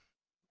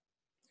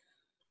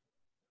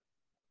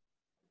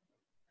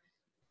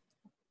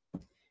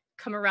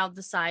 Come around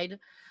the side.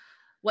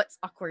 What's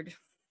awkward?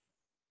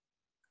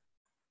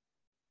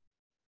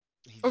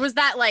 Or was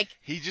that like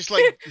he just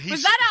like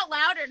was that out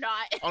loud or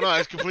not? Oh no,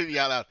 it's completely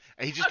out loud.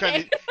 And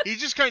he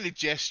just kind of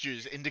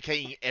gestures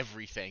indicating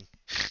everything.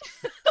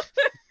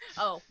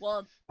 Oh,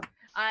 well,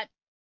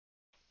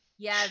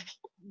 yeah,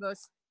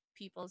 most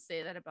people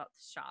say that about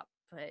the shop,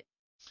 but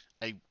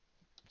I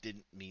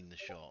didn't mean the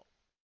shop.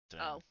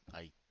 Oh.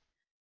 I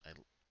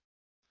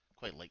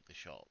quite like the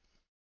shop.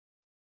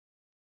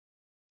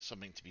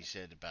 Something to be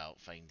said about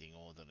finding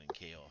order and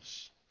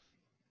chaos.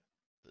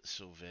 That's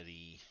so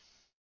very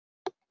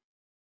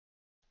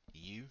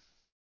you.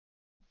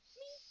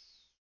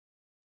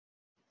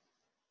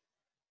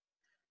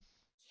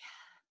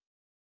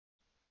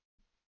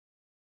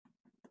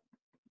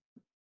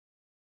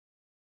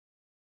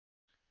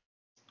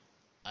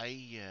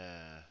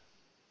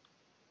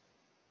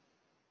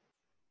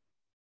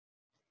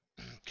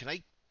 Can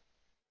I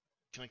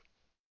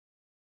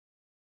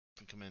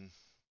come in?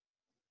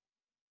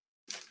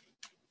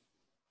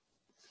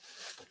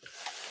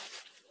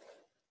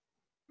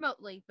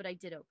 Remotely, but I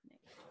did open it.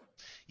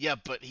 Yeah,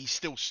 but he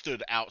still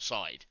stood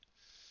outside.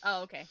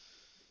 Oh, okay.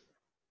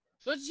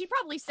 Well, she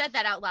probably said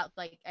that out loud,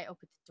 like, I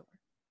opened the door.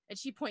 And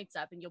she points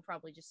up, and you'll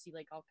probably just see,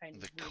 like, all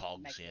kinds of the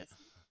cogs,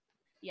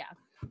 yeah.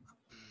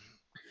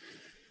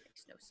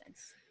 Makes no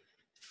sense.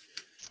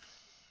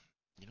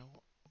 You know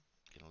what?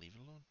 Gonna leave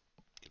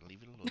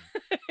it alone.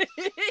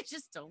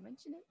 Just don't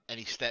mention it. And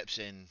he steps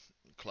in,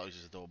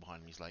 closes the door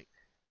behind him. He's like,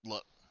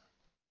 look.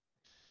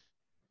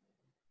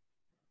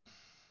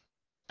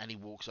 And he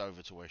walks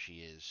over to where she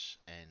is,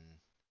 and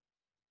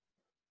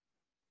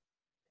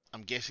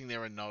I'm guessing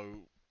there are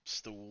no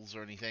stools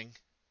or anything.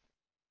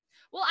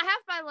 Well, I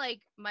have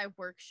my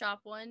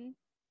workshop one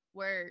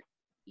where,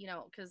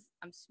 because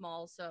I'm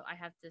small, so I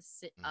have to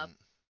sit up.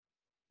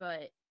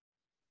 But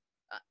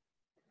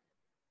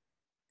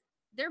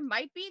there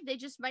might be, they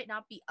just might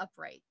not be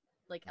upright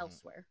like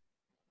elsewhere.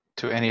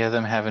 Do any of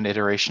them have an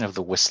iteration of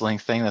the whistling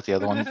thing that the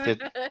other one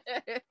did?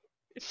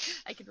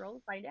 I could roll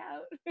and find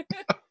out.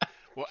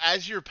 Well,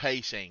 as you're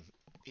pacing,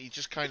 he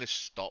just kind of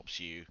stops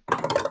you.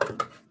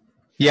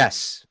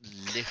 Yes.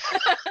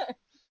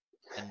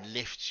 And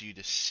lifts you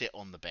to sit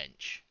on the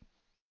bench.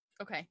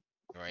 Okay.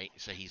 Right?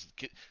 So he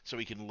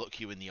can look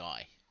you in the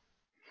eye.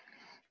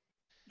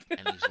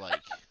 And he's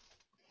like,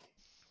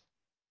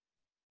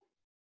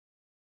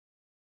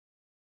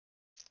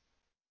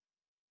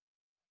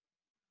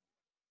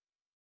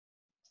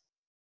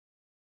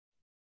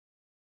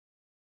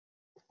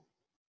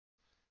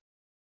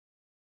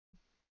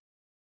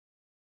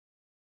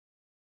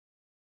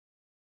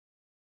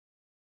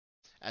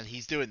 And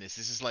he's doing this.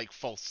 This is like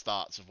false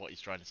starts of what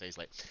he's trying to say. He's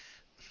like,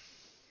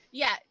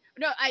 yeah,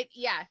 no,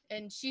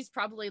 and she's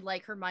probably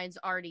like her mind's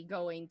already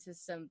going to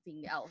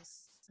something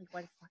else. It's like,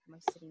 why the fuck am I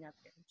sitting up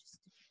here?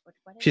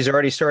 She's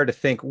already started to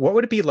think, what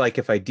would it be like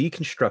if I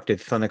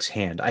deconstructed Thunnock's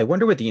hand? I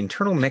wonder what the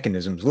internal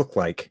mechanisms look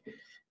like.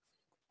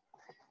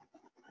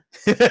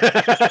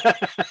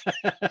 Thunnock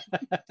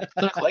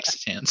likes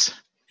his hands,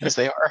 as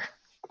they are.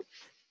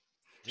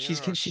 She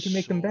can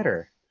make them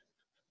better.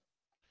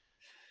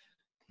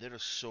 There are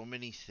so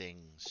many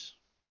things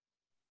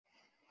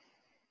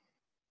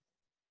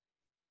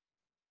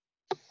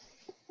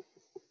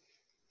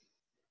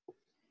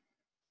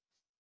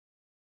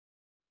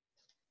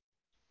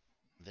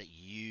that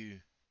you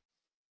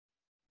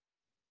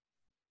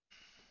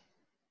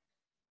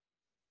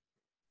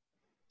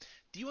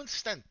do you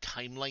understand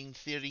timeline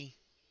theory?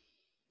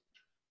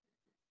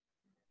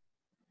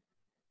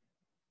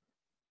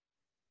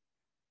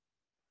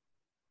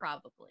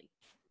 Probably.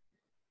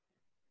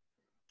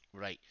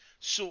 Right.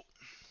 So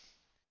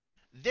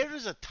there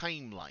is a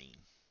timeline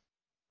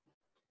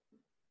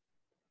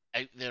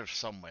out there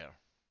somewhere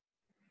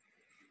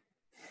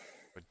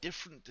where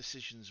different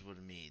decisions were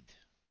made.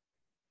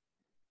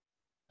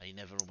 I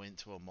never went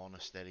to a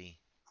monastery,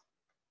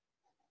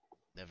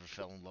 never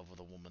fell in love with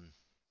a woman,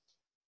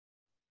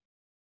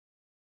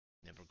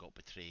 never got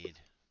betrayed,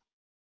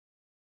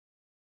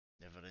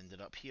 never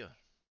ended up here.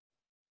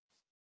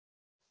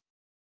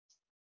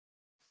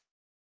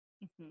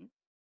 Mm-hmm.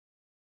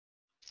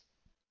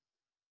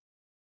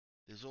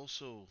 There's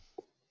also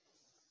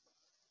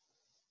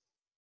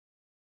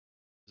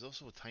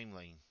a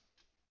timeline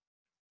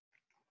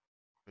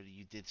where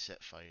you did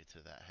set fire to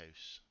that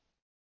house.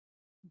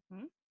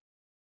 Mm-hmm.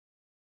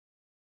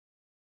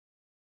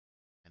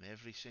 And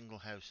every single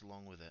house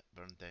along with it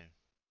burned down.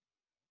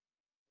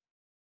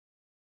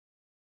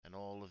 And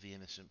all of the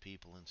innocent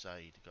people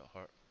inside got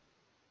hurt.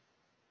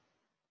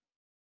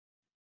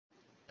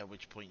 At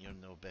which point you're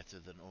no better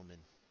than Omen.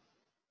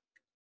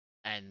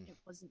 And it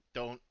wasn't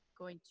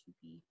going to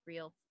be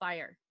real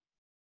fire.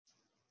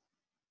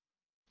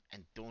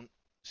 And don't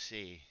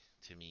say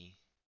to me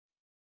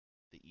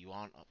that you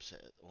aren't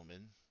upset at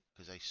Omen,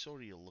 because I saw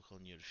your look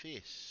on your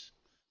face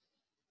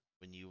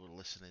when you were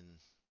listening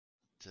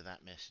to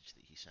that message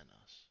that he sent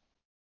us.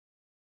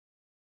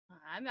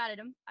 I'm mad at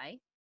him.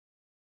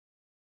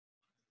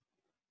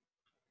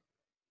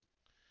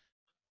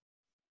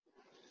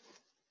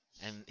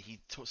 And he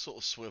sort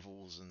of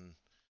swivels and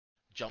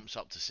jumps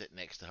up to sit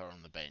next to her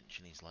on the bench,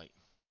 and he's like,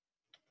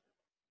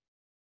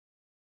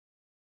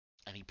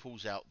 and he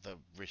pulls out the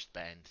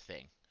wristband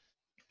thing,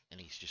 and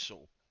he's just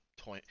sort of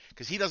toying,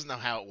 because he doesn't know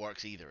how it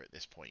works either at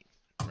this point,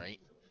 right?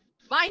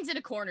 Mine's in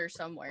a corner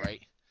somewhere.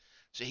 Right?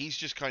 So he's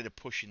just kind of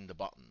pushing the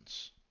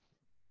buttons.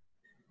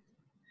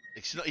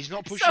 He's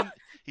not pushing.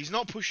 He's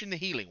not pushing the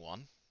healing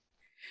one,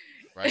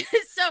 right?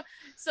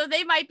 so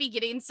they might be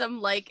getting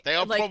some they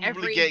are like probably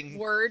every getting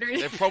word.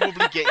 They're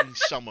probably getting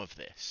some of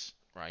this,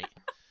 right?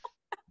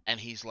 And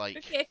he's like,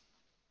 okay.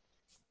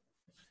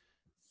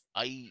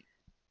 I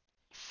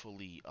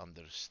fully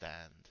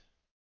understand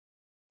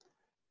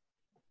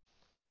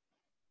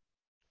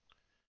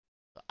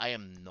that I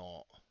am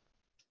not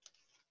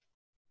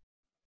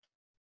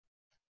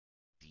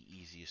the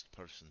easiest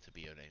person to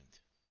be around.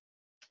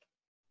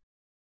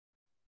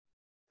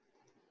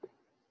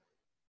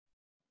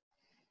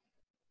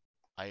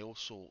 I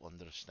also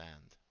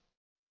understand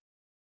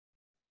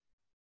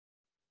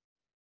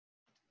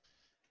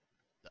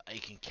that I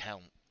can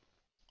count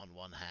on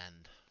one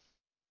hand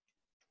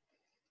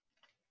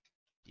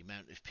the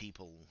amount of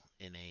people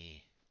in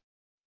a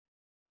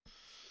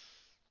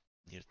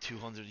near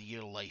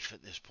 200-year life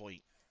at this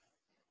point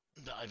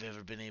that I've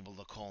ever been able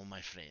to call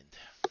my friend.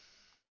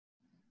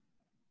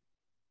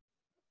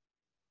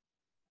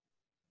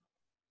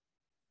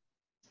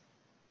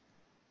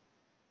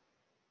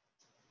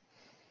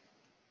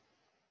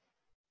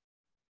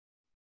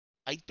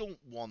 I don't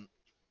want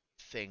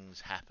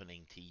things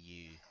happening to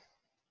you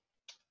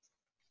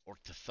or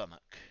to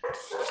Thunnock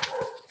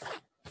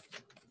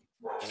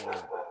or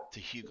to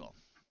Hugon.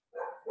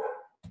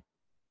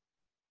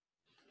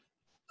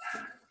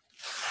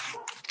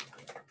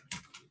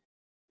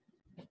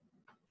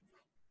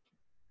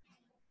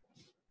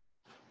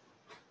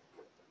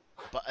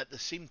 But at the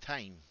same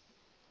time,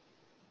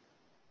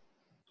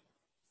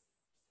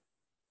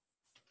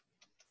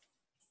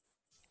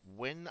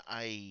 when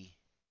I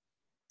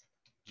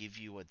give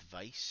you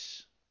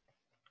advice,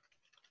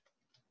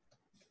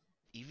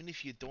 even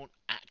if you don't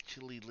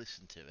actually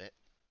listen to it,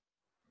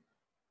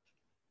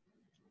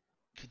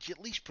 could you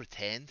at least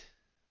pretend?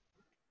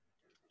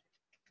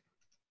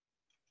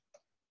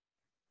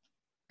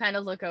 Kind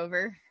of look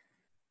over.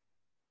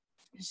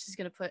 She's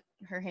gonna put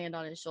her hand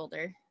on his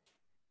shoulder.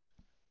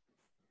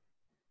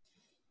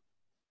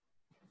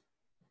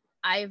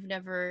 I've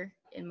never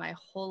in my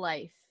whole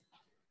life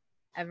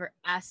ever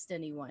asked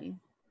anyone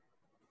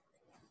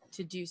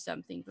to do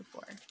something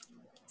before.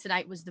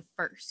 Tonight was the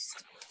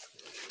first.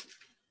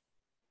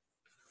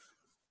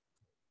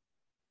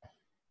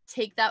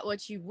 Take that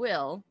what you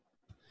will.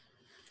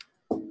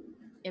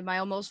 in my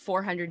almost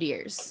 400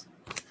 years.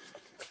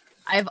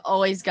 I've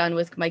always gone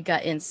with my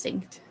gut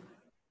instinct.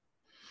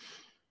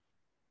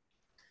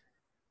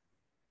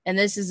 And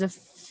this is a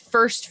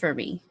first for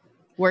me,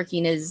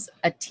 working as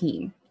a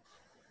team.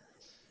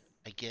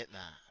 I get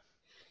that.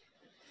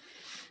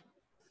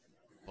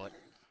 But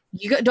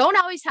you don't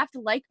always have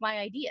to like my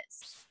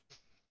ideas.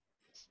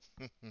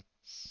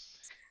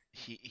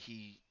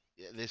 he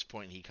at this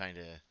point he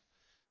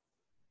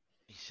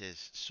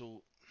says,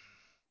 so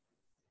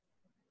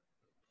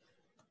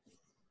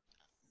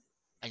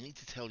I need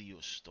to tell you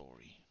a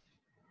story.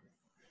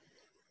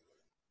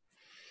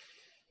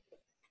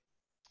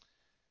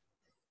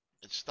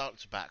 It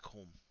starts back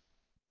home.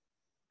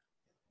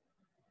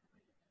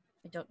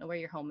 I don't know where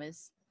your home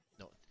is.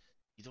 No,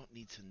 you don't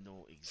need to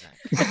know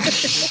exactly.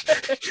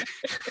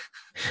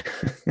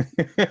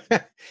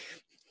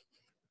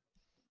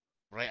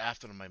 Right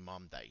after my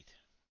mom died.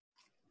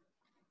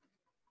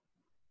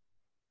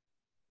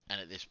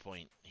 And at this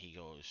point, he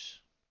goes,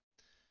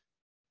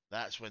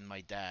 that's when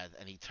my dad,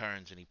 and he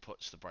turns and he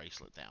puts the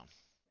bracelet down.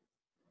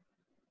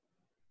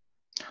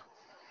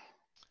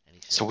 And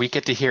he says, so we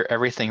get to hear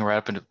everything right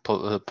up to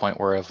the point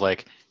where of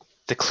like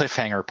the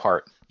cliffhanger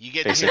part. You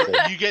get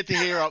to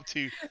hear up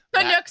to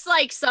Canuck's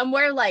like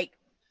somewhere like.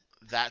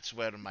 That's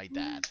where my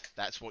dad.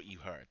 That's what you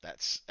heard.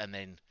 And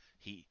then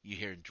you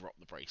hear him drop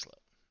the bracelet.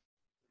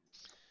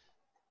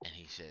 And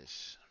he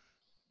says,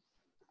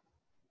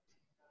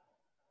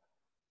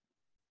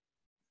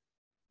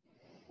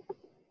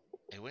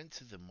 I went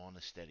to the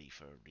monastery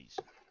for a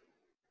reason.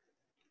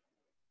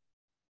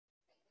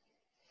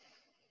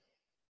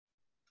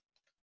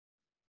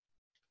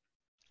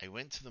 I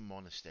went to the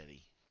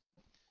monastery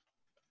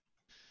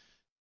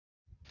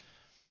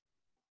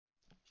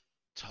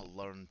to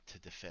learn to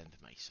defend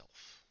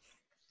myself.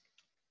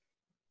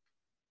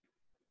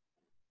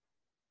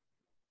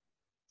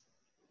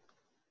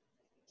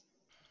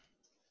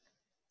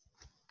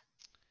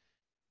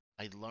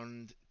 I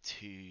learned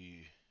to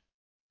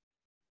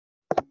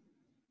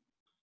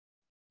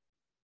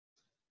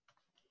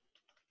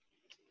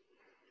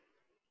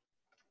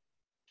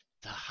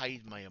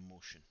hide my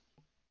emotion.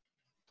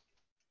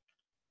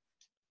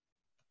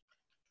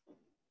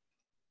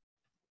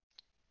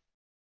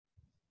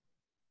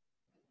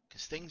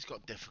 Because things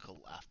got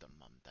difficult after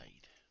Mum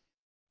died.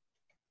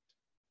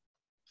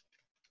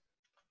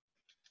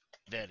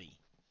 Very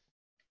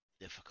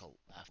difficult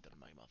after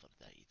my mother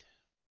died.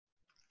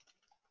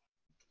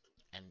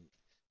 And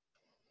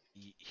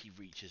he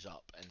reaches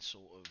up and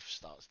sort of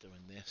starts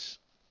doing this.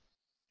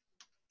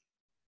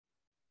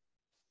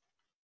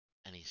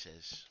 And he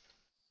says,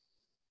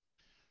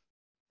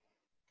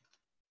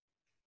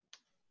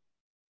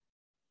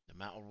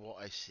 no matter what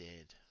I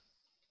said,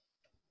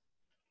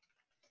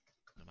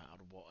 no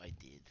matter what I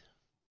did,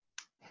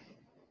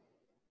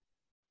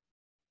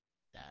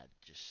 Dad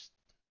just...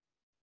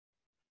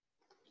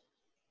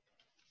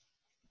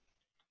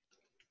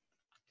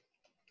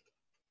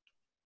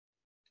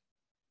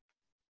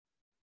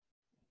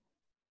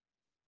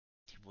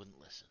 he wouldn't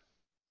listen.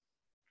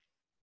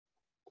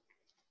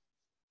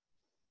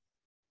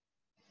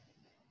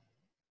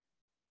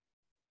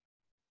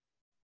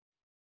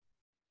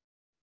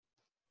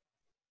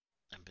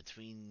 And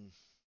between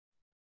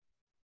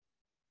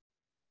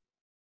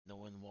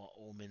knowing what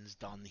Omen's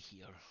done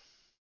here,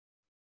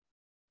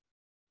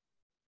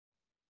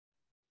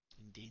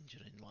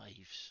 endangering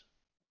lives,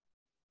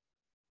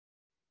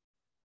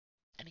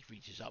 and he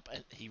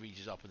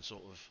reaches up and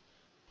sort of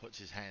puts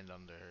his hand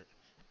under,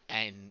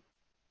 and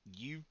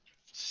you've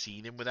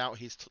seen him without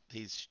his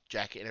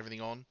jacket and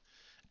everything on,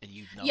 and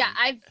you know. Yeah,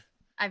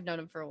 I've known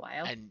him for a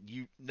while. And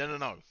you no,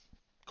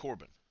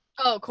 Korben.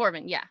 Oh,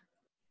 Korben, yeah.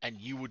 And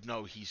you would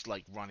know he's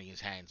like running his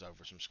hands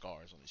over some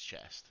scars on his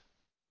chest.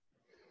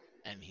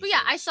 And he but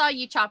yeah, I saw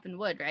you chopping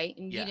wood, right?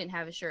 And you didn't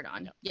have a shirt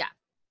on. Yeah.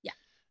 Yeah.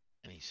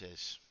 And he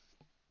says,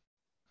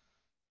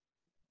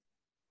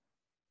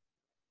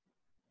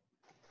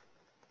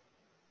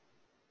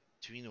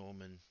 between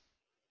Omen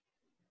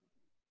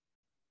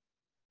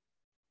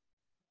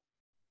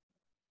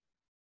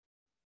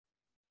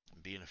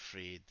and being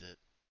afraid that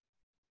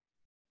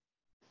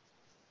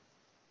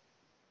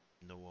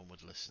no one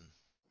would listen,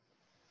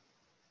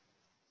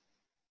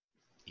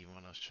 even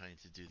when I was trying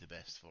to do the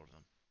best for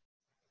them,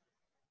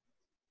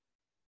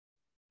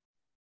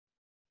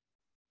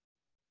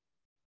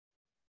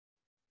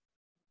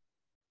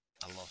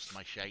 I lost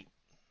my shite.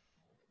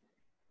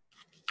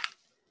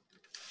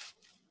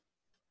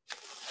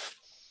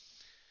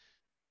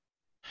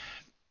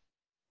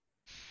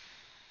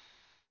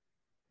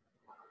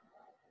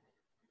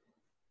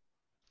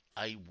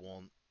 I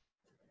want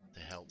to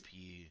help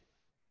you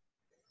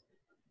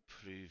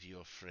prove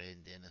your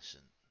friend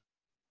innocent.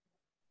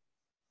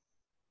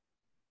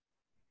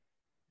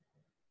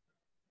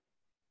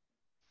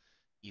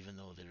 Even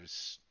though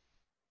there's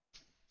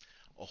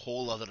a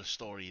whole other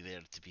story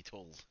there to be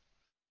told.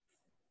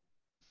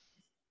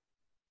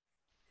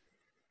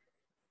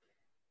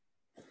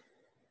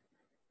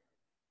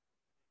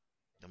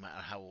 No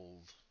matter how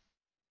old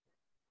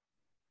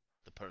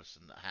the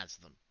person that has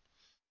them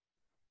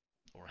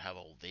or how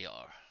old they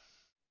are.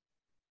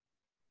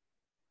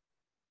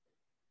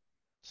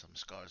 Some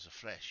scars are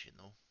fresh, you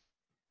know.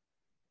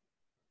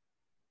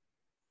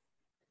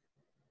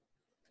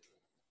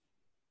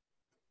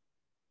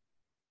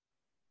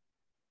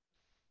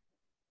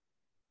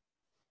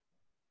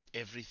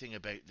 Everything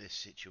about this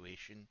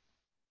situation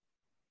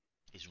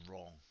is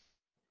wrong.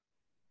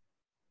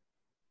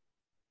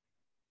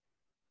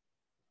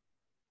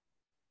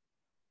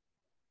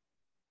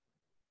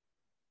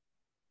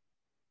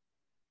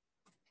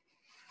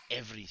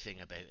 Everything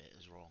about it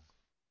is wrong.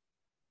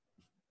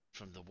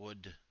 From the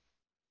wood,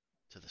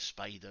 to the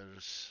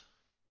spiders,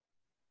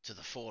 to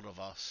the four of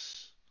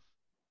us,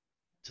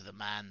 to the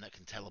man that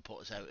can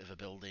teleport us out of a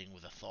building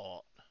with a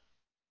thought,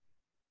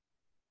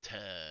 to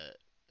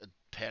a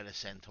pair of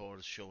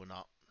centaurs showing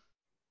up,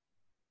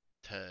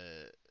 to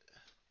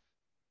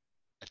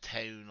a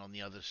town on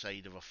the other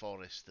side of a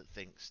forest that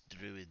thinks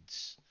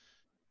druids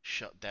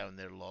shut down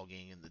their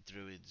logging and the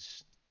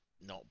druids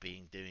not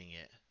being doing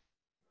it.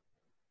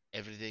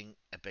 Everything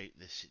about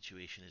this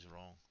situation is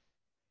wrong.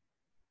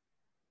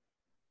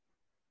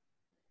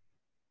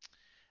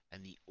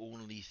 And the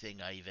only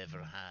thing I've ever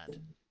had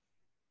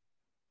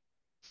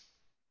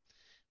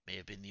may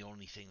have been the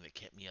only thing that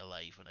kept me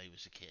alive when I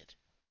was a kid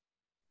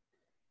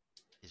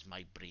is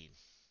my brain.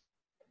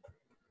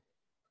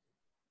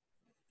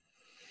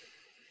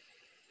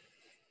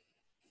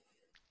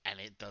 And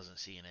it doesn't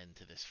see an end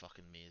to this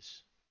fucking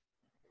maze.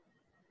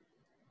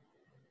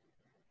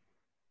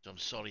 So I'm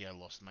sorry I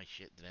lost my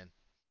shit then.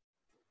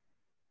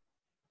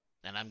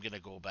 And I'm gonna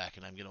go back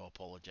and I'm gonna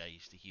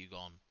apologise to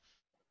Hugon.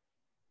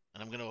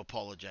 And I'm gonna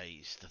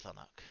apologise to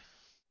Thunuk.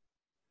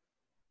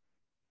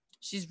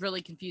 She's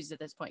really confused at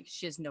this point because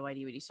she has no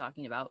idea what he's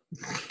talking about.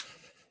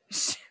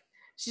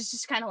 She's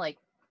just kind of like...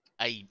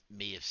 I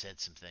may have said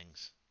some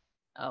things.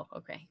 Oh,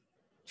 okay.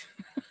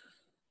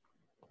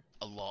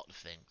 A lot of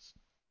things.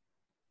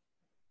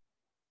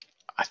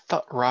 I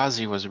thought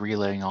Razi was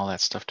relaying all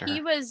that stuff to her.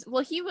 He was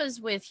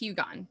with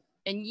Hugon,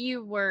 and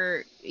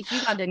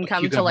Hugon didn't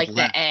come Hugon till like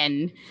left. the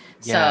end,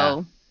 Yeah.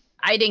 so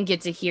I didn't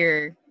get to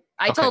hear.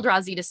 I Okay. told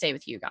Razi to stay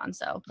with Hugon,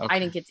 so Okay. I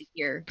didn't get to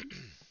hear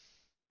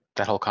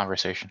that whole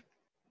conversation.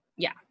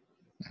 Yeah.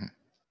 Mm-hmm.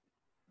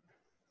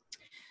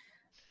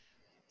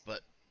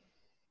 But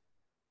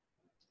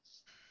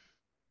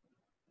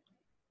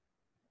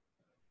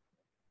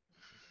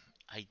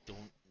I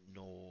don't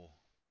know.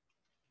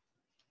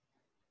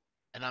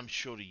 And I'm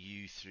sure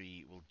you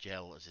three will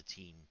gel as a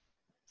team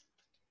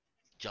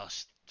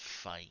just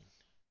fine.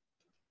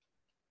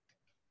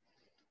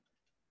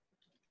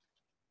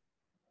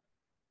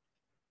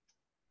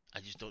 I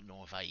just don't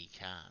know if I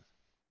can.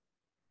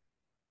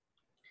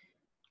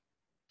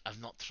 I've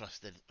not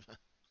trusted...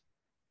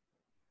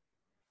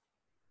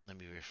 Let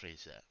me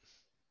rephrase that.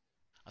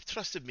 I've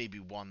trusted maybe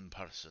one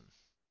person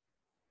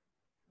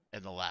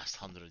in the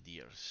last 100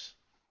 years.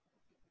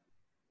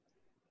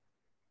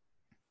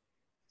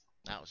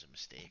 That was a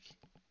mistake.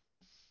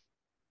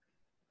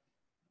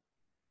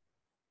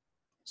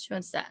 She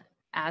wants to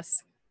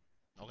ask.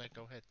 Okay,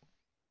 go ahead.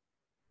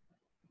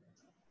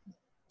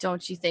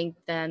 Don't you think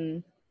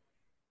then?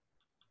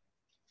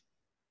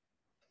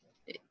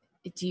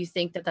 Do you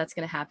think that that's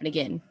going to happen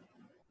again?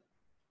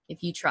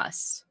 If you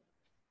trust.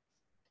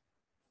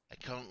 I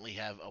currently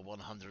have a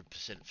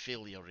 100%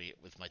 failure rate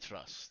with my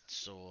trust,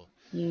 so...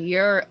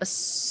 You're a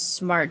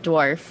smart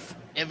dwarf.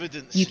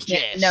 Evidence you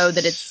suggests... can't know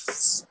that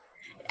it's...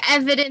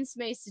 Evidence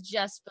may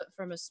suggest, but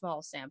from a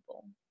small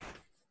sample.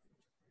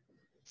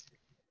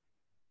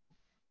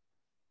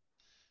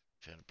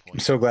 Fair point. I'm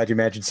so glad you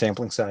imagined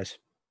sampling size.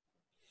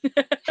 Did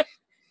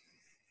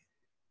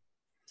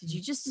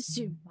you just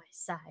assume my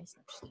size?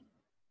 I'm small.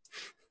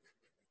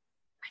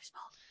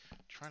 I'm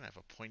trying to have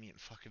a poignant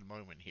fucking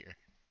moment here.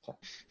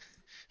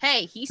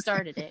 Hey, he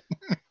started it.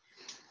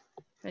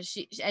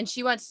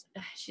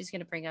 She's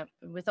gonna bring up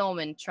with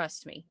Omen,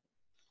 trust me.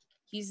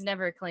 He's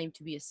never claimed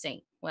to be a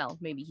saint. Well,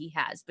 maybe he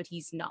has, but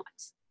he's not.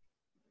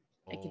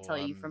 I can tell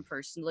you from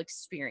personal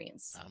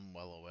experience. I'm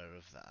well aware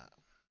of that.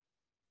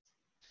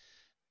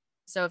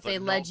 So if they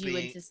led you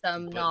into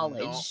some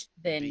knowledge,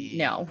 then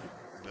no.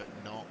 But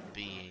not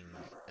being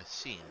a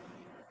saint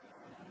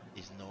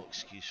is no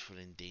excuse for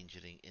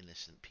endangering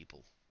innocent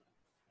people.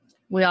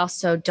 We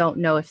also don't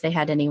know if they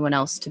had anyone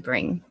else to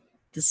bring.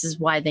 This is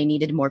why they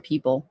needed more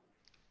people.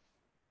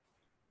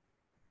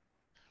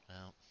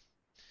 Well,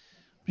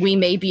 we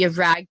may be a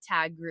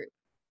ragtag group,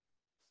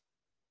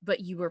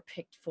 but you were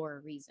picked for a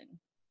reason.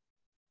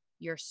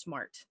 You're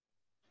smart.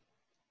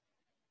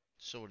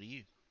 So are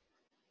you.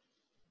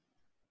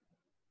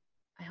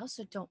 I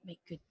also don't make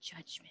good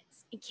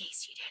judgments, in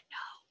case you didn't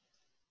know.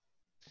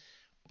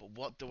 But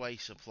what do I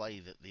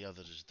supply that the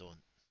others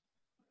don't?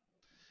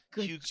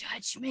 Good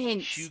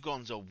judgment.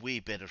 Hugon's a way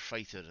better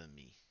fighter than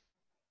me.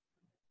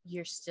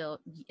 You're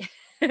still...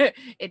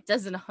 It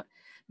doesn't...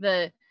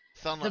 The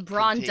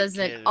brawn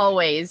doesn't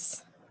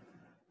always...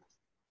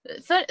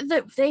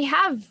 They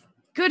have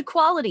good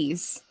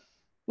qualities.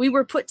 We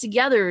were put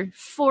together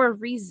for a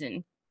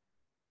reason.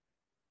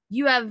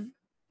 You have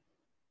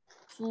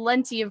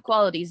plenty of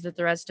qualities that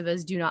the rest of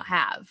us do not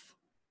have.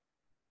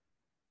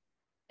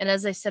 And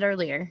as I said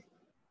earlier,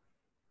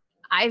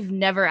 I've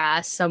never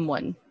asked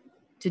someone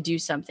to do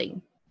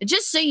something. And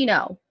just so you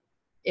know,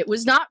 it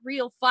was not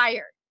real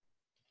fire.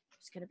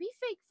 It's going to be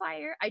fake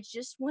fire. I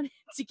just wanted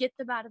to get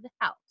them out of the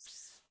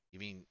house. You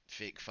mean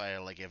fake fire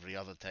like every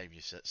other time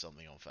you set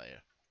something on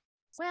fire?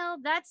 Well,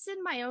 that's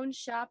in my own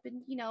shop,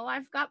 and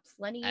I've got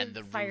plenty of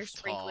fire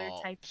sprinkler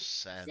type.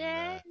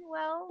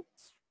 Well,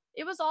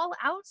 it was all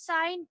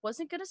outside.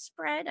 Wasn't gonna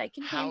spread. I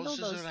can handle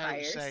those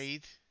fires.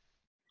 Outside.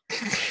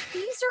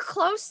 These are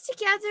close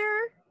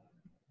together,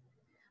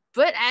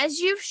 but as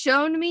you've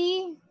shown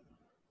me,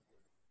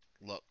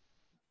 look,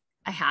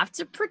 I have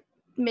to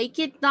make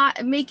it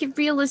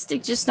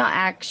realistic, just not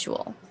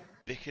actual.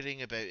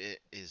 Bickering about it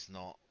is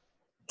not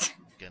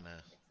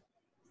gonna.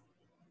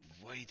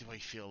 Why do I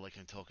feel like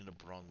I'm talking to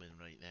Bronwyn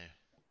right now?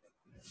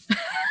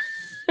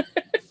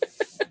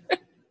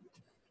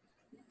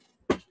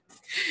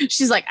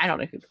 She's like, I don't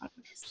know who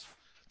Bronwyn is.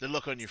 The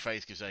look on your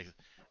face gives like,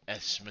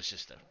 it's my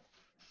sister.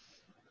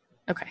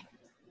 Okay.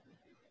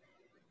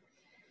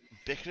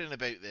 Bickering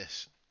about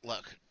this.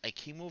 Look, I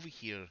came over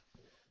here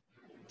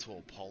to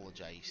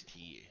apologize to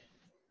you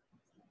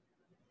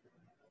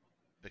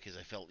because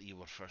I felt you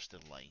were first in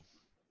line.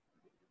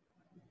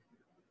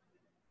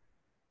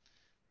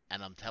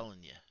 And I'm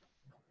telling you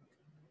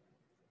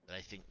that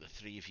I think the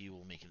three of you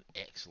will make an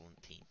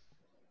excellent team.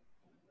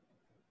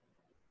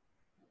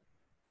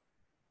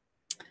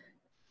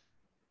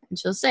 And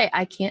she'll say,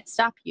 I can't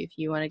stop you if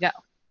you want to go.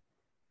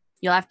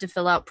 You'll have to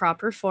fill out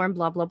proper form,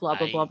 blah, blah, blah,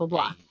 blah, blah, blah,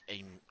 blah.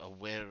 I'm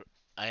aware.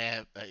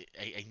 I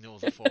know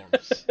the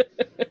forms.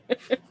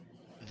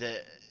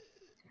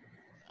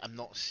 I'm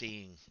not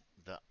saying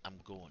that I'm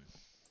going.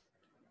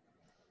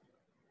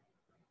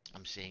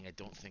 I'm saying I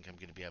don't think I'm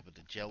going to be able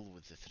to gel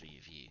with the three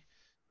of you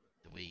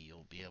the way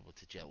you'll be able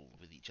to gel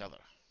with each other.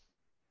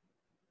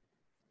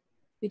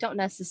 We don't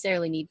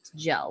necessarily need to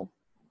gel,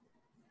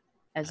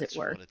 as it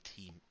were. That's what a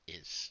team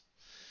is.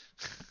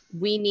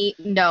 We need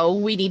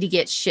to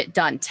get shit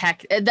done.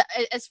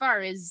 As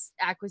far as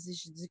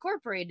Acquisitions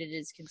Incorporated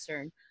is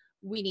concerned,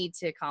 we need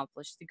to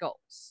accomplish the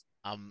goals.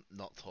 I'm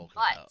not talking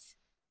about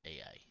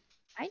AI.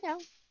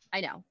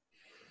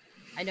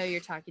 I know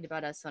you're talking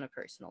about us on a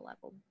personal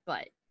level,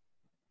 but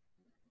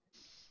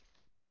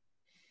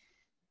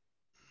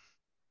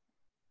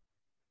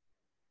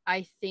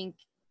I think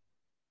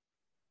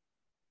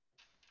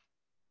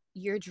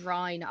you're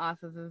drawing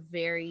off of a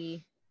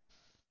very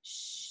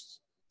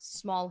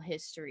small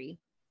history.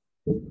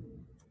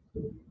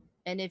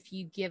 And if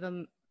you give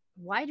them...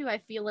 Why do I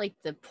feel like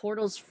the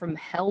portals from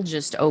hell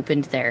just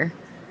opened there?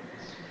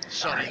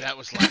 Sorry, that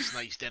was last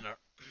night's dinner.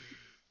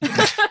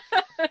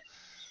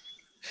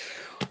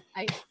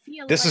 I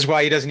feel this is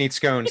why he doesn't eat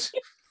scones.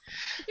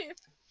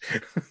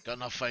 Got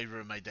enough fiber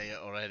in my diet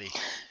already.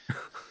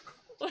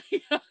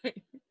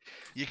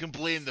 You can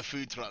blame the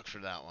food truck for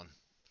that one.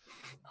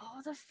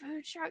 Oh, the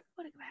food truck. I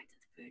want to go back to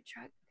the food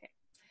truck. Okay.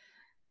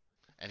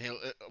 And he'll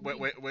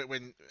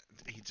when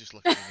he just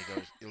look at you and he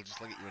goes, he'll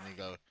just look at you and he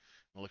go,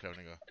 I'll look over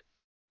and he go, is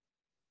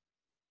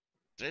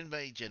there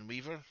anybody Jen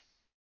Weaver?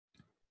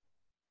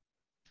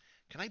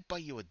 Can I buy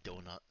you a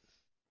donut?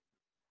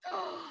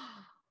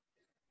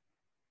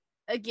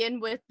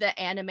 Again with the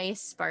anime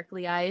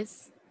sparkly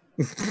eyes.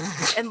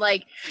 And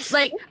like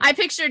I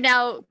picture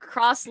now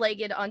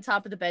cross-legged on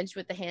top of the bench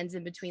with the hands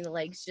in between the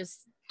legs,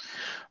 just...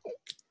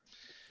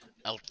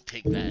 I'll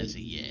take that as a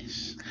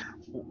yes.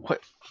 What?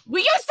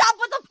 Will you stop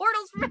with the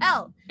portals from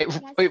hell?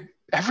 Wait,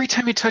 every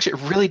time you touch it, it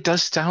really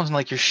does sound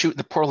like you're shooting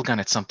the portal gun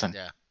at something.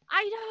 Yeah.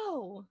 I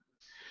know.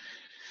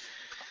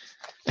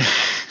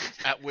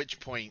 At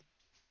which point,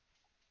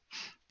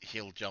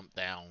 he'll jump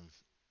down,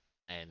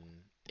 and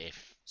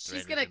if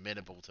she's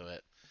amenable to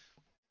it,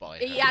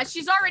 yeah,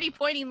 she's already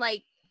pointing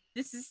like,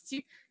 this is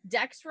to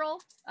Dex roll.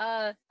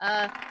 Yeah,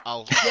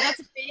 that's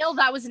a fail.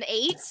 That was an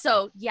 8.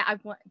 So yeah, I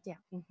want. Yeah.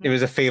 Mm-hmm. It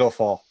was a fatal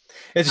fall.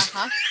 It's.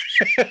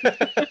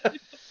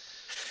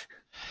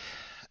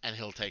 And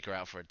he'll take her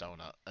out for a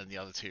donut, and the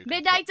other two.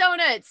 Midnight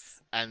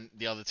donuts. And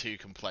the other two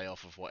can play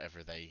off of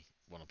whatever they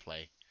want to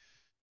play.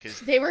 Because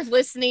they were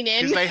listening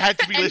in. Because they had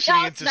to be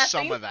listening into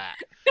some of that.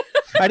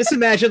 I just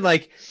imagine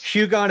like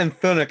Hugon and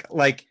Thunuk,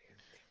 like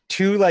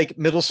two like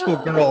middle school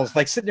girls,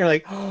 like sitting there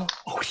like, oh,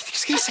 what do you think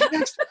he's gonna say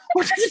next?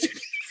 What did you do?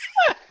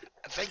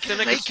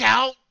 Make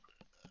out.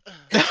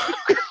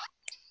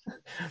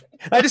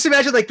 I just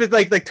imagine like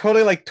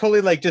totally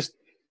like just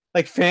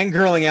like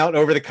fangirling out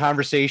over the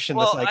conversation.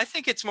 Well, like... I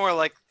think it's more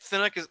like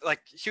Thunuk is like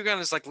Hugon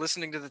is like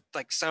listening to the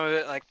like some of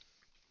it like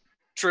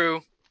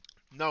true.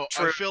 No,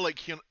 true. I feel like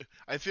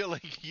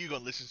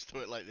Hugon listens to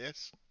it like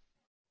this.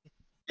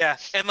 Yeah,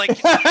 and like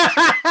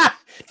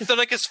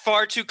Thunuk is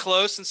far too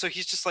close, and so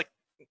he's just like.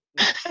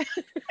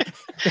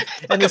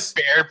 And this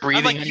bear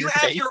breathing. I'm like, you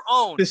have your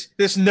own.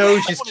 This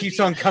nose just keeps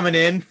on coming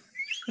in.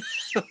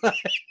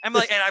 I'm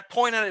like, and I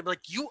point at it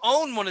like, you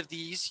own one of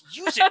these.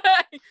 Use it.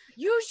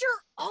 Use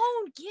your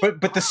own.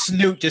 But the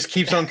snoot just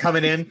keeps on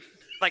coming in.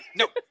 Like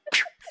no.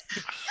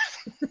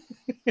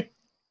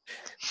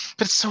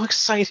 But it's so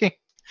exciting.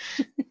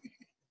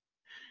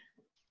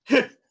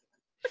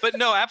 But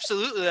no,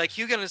 absolutely. Like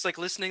Hugon is like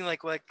listening,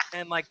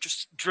 and like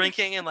just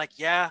drinking and like,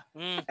 yeah.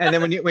 Mm. And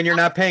then when you're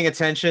not paying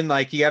attention,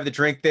 like you have the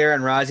drink there,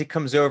 and Razi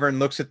comes over and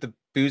looks at the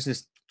booze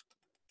and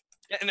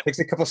takes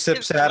a couple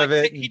sips out of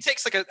it. He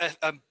takes like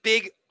a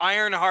big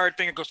iron hard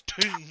finger, goes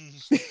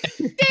Ding!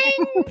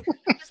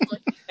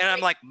 And I'm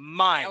like,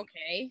 mine.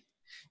 Okay.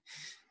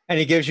 And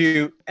he gives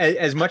you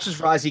as much as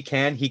Razi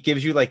can. He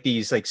gives you like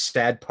these like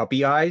sad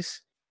puppy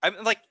eyes. I'm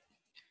like,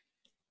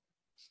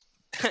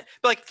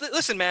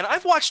 listen, man.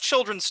 I've watched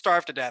children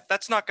starve to death.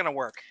 That's not gonna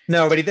work.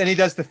 No, but then he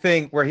does the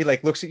thing where he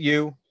like looks at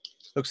you,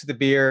 looks at the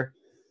beer,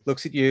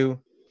 looks at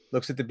you,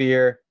 looks at the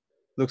beer,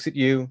 looks at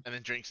you, and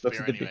then drinks the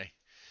beer anyway.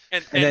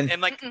 And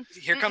then like,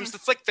 here comes the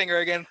flick finger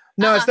again.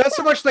 No, it's not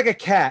so much like a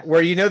cat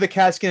where you know the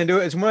cat's gonna do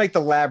it. It's more like the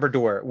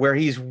Labrador where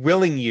he's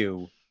willing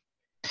you,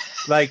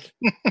 like,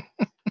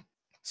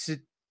 to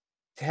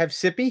have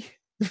sippy.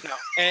 No,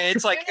 and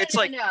it's like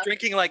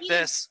drinking like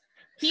this.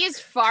 He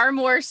is far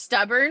more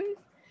stubborn.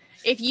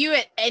 If you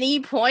at any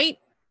point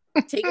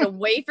take it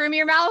away from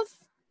your mouth,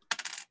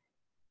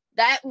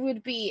 that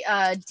would be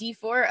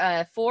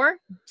D4 4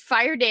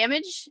 fire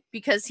damage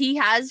because he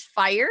has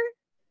fire.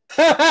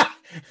 It's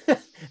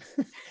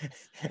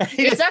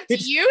up to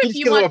you if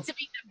you want it to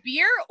be the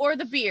beer or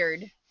the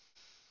beard.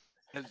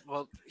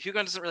 Well,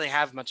 Hugon doesn't really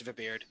have much of a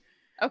beard.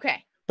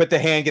 Okay. But the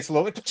hand gets a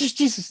little.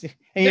 Jesus. The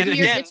beard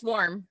gets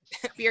warm.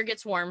 Beer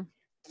gets warm.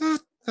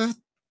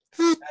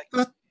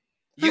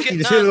 You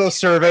just hear little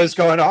servos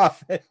going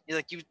off. You're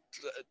like,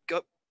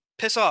 go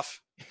piss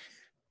off.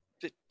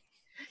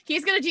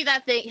 He's gonna do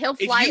that thing. He'll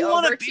fly if you over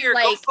want a beer, to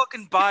like. Go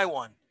fucking buy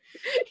one.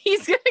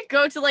 He's gonna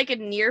go to like a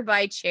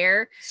nearby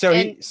chair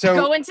and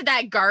go into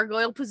that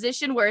gargoyle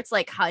position where it's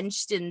like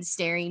hunched and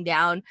staring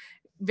down,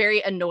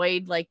 very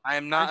annoyed. Like I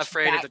am not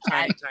afraid of the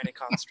tiny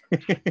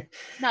construct.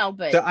 No,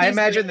 but so I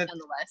imagine that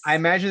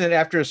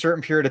after a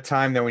certain period of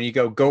time, though, when you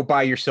go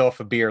buy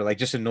yourself a beer, like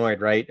just annoyed,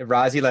 right?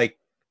 Razi like,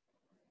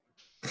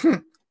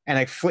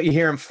 and you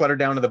hear him flutter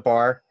down to the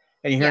bar,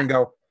 and you hear him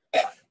go,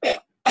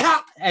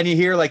 and you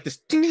hear like this.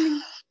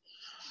 Ding,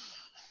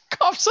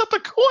 coughs up a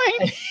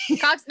coin.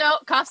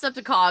 Coughs up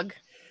the cog.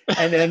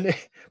 And then,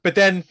 but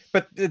then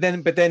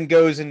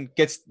goes and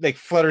gets like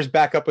flutters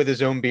back up with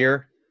his own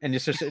beer and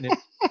just and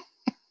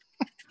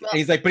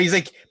he's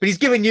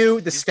giving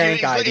you the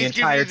stank eye the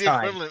entire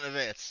time.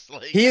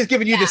 He is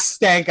giving you the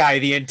stank eye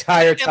the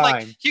entire time.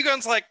 Like,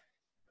 Hugon's like,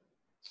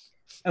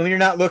 and when you're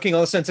not looking,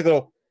 all of a sudden it's a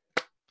little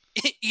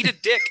eat a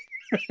dick,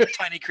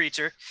 tiny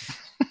creature.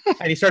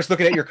 And he starts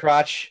looking at your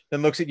crotch,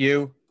 then looks at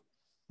you,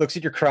 looks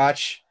at your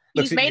crotch.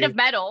 He's made of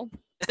metal.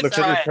 Looks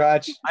at your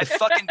crotch. I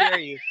fucking dare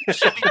you.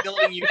 She'll be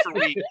building you for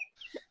weeks.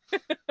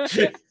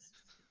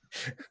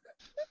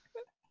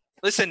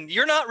 Listen,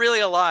 you're not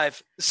really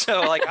alive,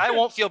 so like I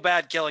won't feel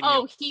bad killing you.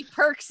 Oh, he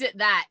perks at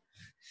that.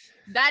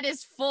 That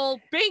is full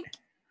bink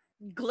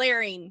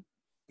glaring.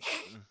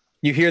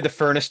 You hear the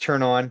furnace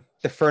turn on.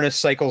 The furnace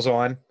cycles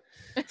on.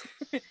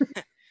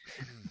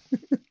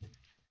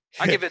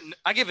 I give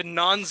it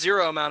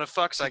non-zero amount of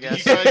fucks, I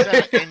guess.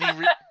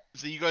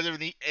 So you guys ever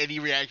need any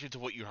reaction to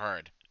what you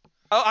heard?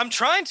 Oh, I'm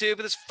trying to,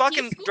 but this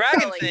fucking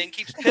dragon thing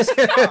keeps pissing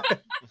me off.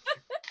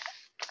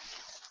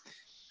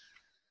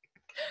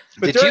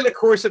 But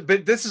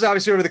but this is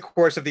obviously over the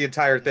course of the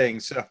entire thing.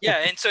 So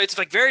yeah, and so it's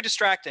like very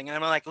distracting, and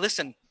I'm like,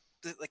 listen,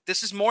 like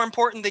this is more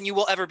important than you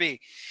will ever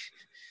be.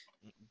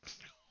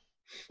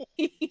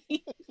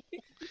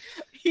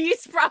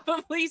 He's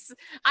probably.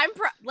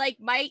 Like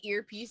my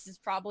earpiece is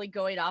probably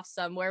going off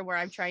somewhere where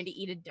I'm trying to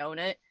eat a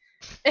donut.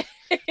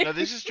 No,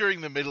 this is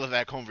during the middle of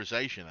that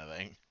conversation, I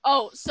think.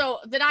 Oh, so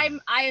then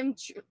I'm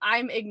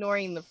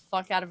ignoring the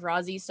fuck out of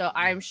Razi, so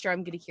I'm sure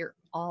I'm gonna hear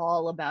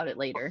all about it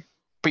later.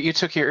 But you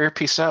took your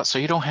earpiece out, so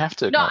you don't have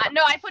to. No,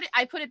 I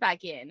put it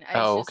back in.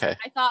 Okay.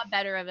 I thought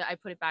better of it. I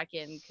put it back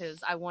in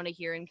because I want to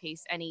hear in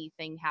case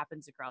anything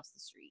happens across the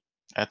street.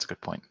 That's a good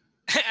point.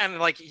 And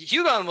like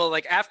Hugon will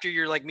like after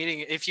your like meeting,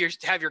 if you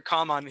have your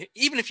comm on,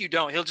 even if you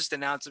don't, he'll just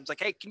announce it's like,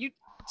 hey, can you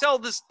tell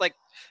this like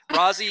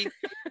Razi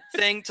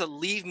thing to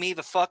leave me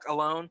the fuck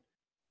alone?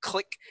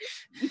 Click.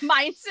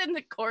 Mine's in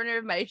the corner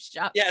of my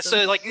shop. Yeah,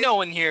 so like no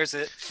one hears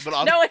it. But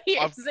I've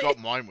got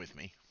mine with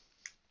me.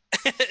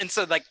 And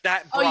so like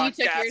that. Oh, you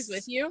took yours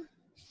with you?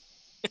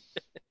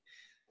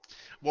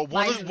 Well,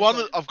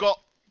 I've got.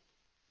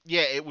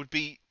 Yeah, it would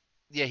be.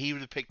 Yeah, he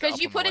would have picked it up.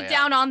 Because you put it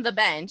down on the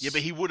bench. Yeah,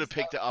 but he would have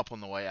picked it up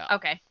on the way out.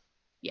 Okay.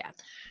 Yeah.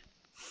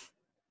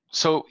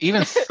 So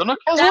even Thunuk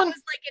has that one? was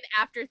like an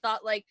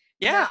afterthought, like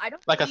yeah, I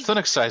don't like a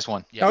Thunuk size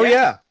one. Yeah. Oh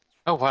yeah.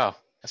 Oh wow.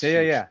 That's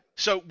yeah.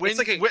 So when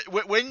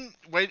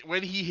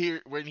he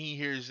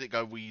hears it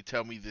go, will you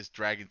tell me this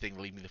dragon thing?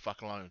 Leave me the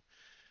fuck alone.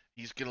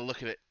 He's gonna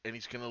look at it and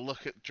he's gonna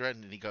look at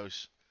Dren and he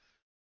goes,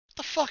 "What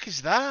the fuck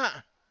is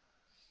that?"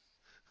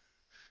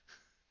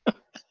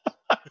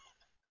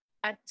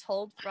 I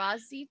told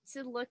Razi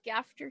to look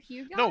after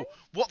Hugon. No,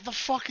 what the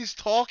fuck is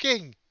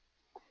talking?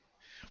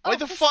 Why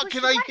the fuck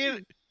can I hear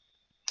it?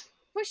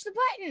 Push the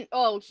button.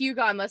 Oh,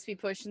 Hugon must be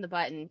pushing the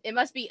button. It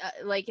must be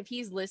like if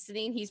he's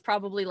listening, he's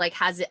probably like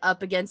has it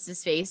up against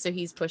his face, so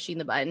he's pushing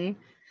the button.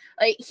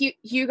 Like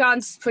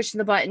Hugon's pushing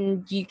the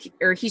button,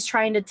 or he's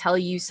trying to tell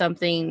you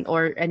something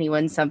or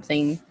anyone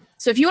something.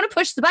 So if you want to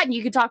push the button,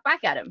 you can talk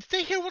back at him. Did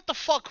they hear what the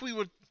fuck we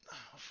were?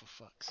 Oh, for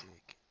fuck's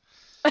sake!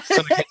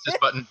 Somebody hits this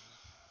button.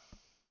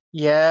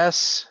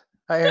 Yes,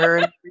 I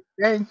heard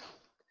everything.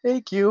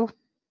 Thank you.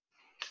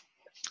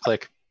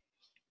 Click.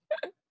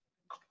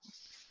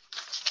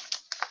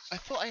 I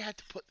thought I had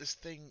to put this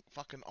thing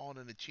fucking on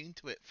and attune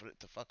to it for it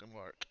to fucking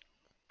work.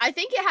 I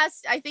think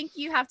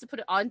you have to put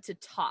it on to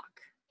talk.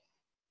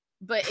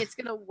 But it's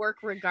gonna work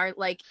regardless.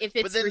 Like if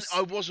it's. But then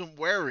I wasn't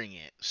wearing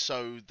it,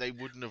 so they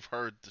wouldn't have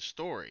heard the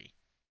story.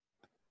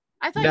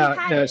 I thought you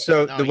had it.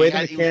 So No, the way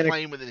he was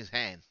playing with it in his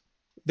hand.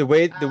 The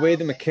way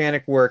the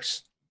mechanic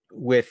works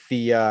with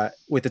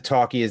the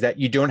talkie is that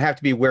you don't have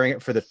to be wearing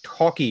it for the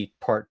talkie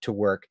part to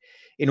work.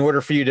 In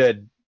order for you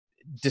to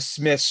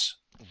dismiss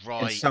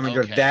and summon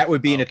her, that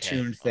would be an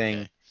attuned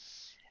thing.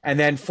 And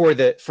then for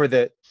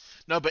the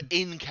no, but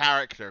in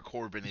character,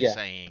 Korben is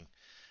saying,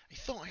 I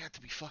thought I had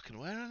to be fucking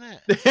wearing it.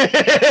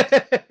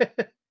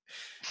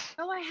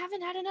 Oh, I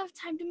haven't had enough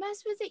time to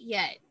mess with it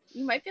yet.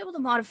 You might be able to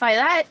modify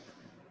that.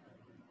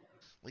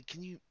 Like,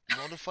 can you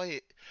modify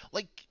it?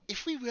 Like,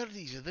 if we wear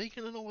these, are they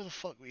gonna know where the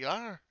fuck we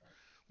are?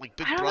 Like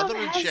Big Brother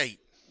and shit.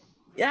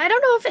 Yeah, I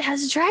don't know if it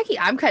has a tracking.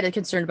 I'm kind of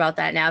concerned about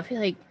that now. I feel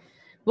like,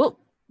 well,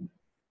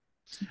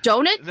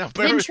 donut, no,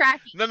 then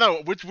tracking.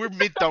 No, we're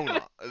mid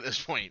donut at this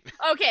point.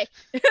 Okay.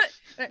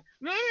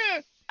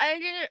 I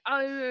didn't.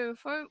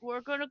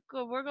 We're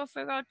gonna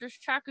figure out this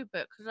tracking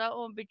bit because that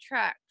won't be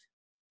tracked.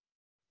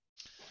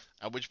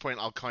 At which point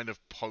I'll kind of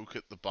poke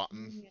at the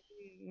button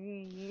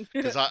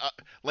because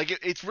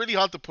it's really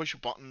hard to push a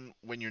button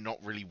when you're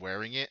not really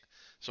wearing it.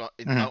 So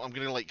I'm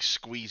gonna like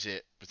squeeze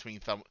it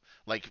between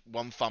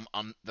one thumb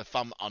the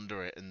thumb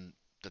under it and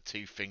the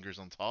two fingers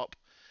on top,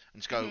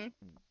 and just go.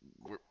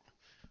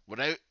 We're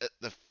out at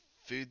the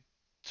food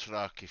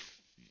truck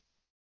if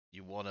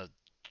you want to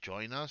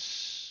join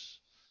us.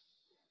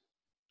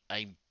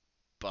 I'm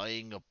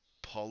buying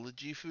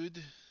apology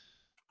food.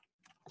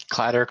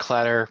 Clatter,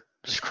 clatter,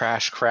 just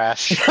crash,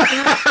 crash.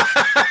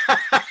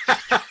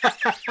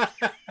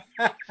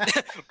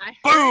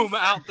 Boom!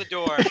 Out the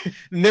door.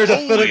 And there's a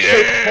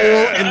Philip-shaped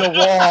hole in the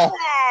wall.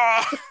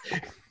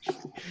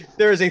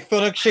 There is a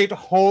Philip-shaped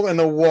hole in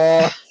the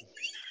wall.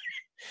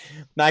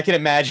 Now I can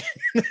imagine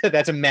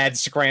that's a mad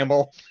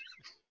scramble.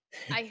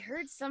 I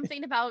heard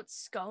something about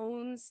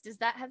scones. Does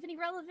that have any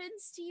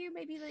relevance to you?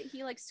 Maybe that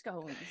he likes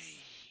scones.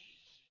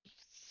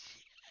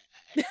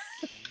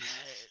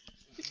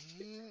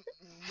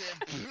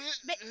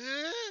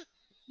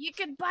 You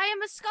could buy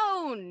him a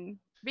scone.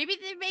 Maybe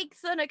they make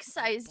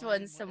Thunux-sized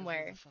ones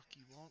somewhere.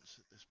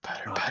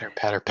 Patter, patter,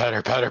 patter,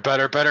 patter, patter,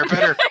 patter, patter,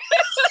 patter.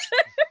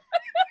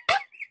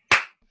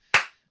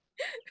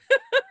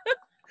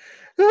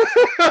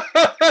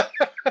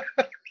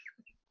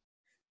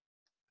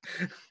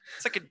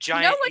 It's like a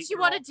giant. You know what you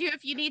want to do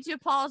if you need to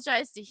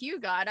apologize to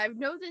Hugon? I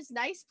know this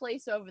nice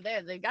place over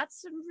there. They got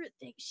some.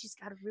 She's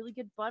got a really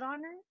good butt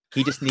on her.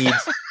 He just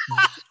needs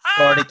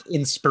bardic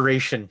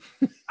inspiration.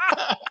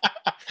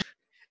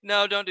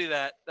 No, don't do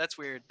that. That's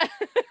weird.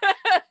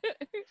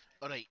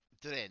 All right,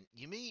 Dren,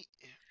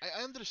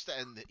 I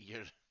understand that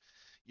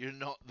you're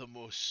not the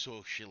most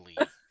socially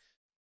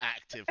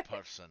active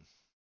person.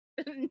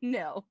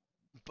 No.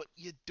 But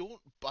you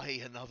don't buy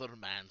another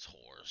man's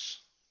whores.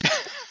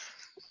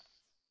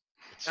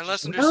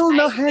 Unless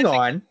no, hang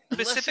on.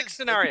 Specific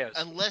scenarios.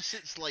 Unless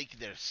it's like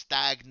their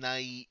stag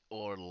night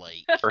or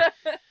like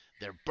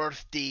their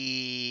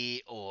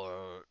birthday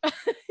or a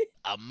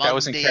Monday. That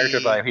was in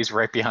character by he's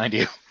right behind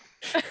you.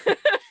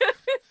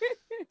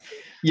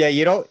 Yeah,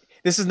 you don't.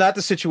 This is not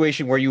the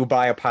situation where you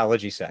buy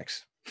apology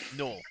sex.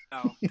 No.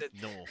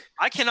 No.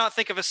 I cannot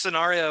think of a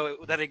scenario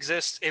that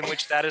exists in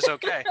which that is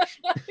okay.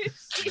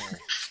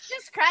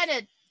 Just kind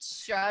of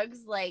shrugs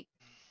like,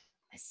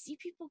 I see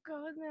people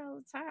going there all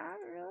the time. I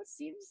don't know. It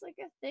seems like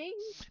a thing.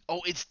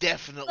 Oh, it's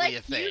definitely like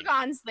a thing.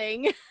 Hugon's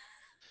thing.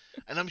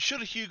 And I'm sure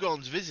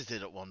Hugon's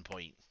visited at one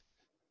point.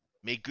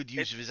 Made good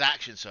use of his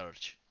action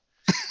surge.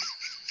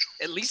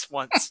 At least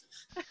once.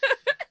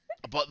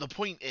 But the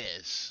point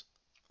is,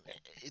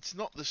 it's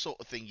not the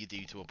sort of thing you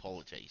do to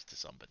apologize to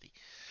somebody.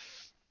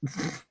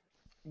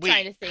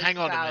 Wait, hang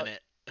on a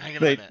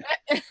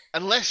minute.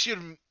 Unless you're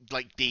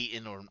like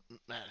dating or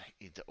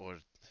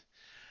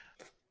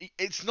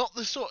it's not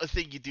the sort of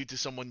thing you do to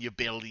someone you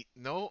barely.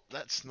 No,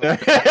 that's not.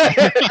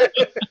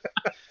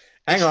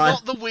 Hang on.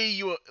 It's not the way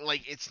you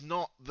like. It's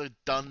not the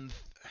done.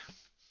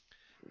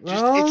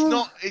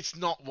 It's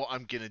not what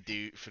I'm gonna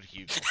do for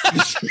Hugo.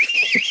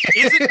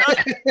 Is it not?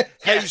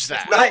 How's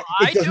that?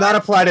 It does not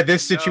apply to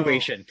this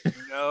situation.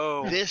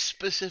 No. This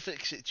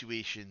specific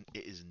situation,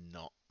 it is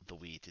not the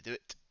way to do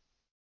it.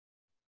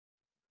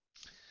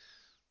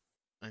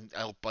 And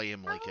I'll buy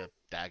him like a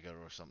dagger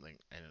or something.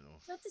 I don't know.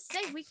 So to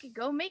say, we could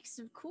go make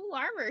some cool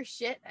armor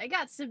shit. I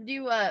got some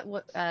new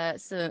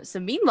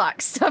some mean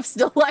lock stuff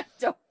still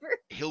left over.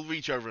 he'll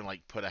reach over and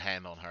like put a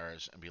hand on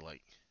hers and be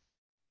like,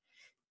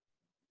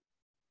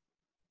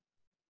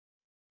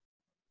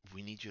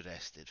 "We need you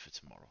rested for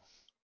tomorrow.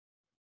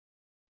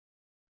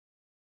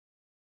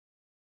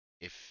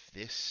 If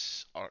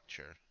this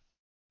archer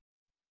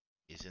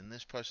is in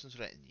this person's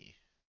retinue,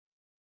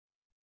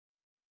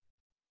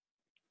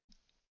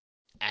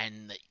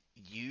 and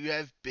you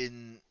have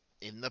been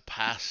in the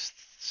past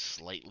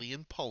slightly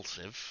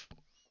impulsive,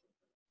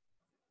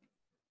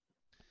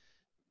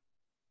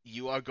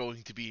 you are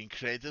going to be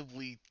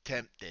incredibly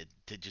tempted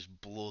to just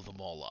blow them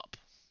all up.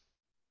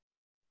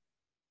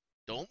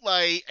 Don't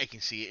lie, I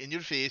can see it in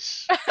your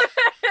face.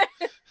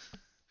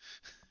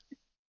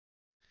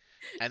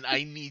 And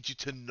I need you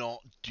to not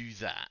do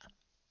that.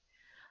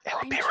 It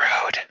would be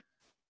rude.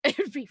 It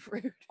would be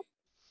rude.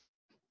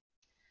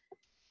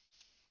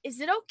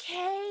 Is it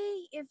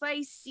okay if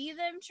I see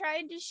them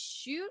trying to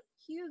shoot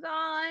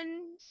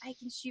Hugon? I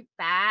can shoot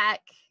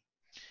back.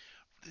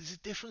 There's a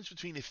difference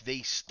between if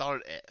they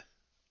start it,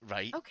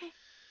 right? Okay.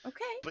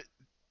 But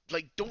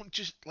like, don't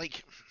just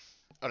like.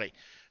 All right.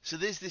 So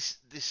there's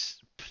this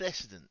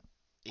precedent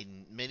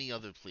in many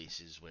other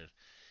places where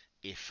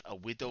if a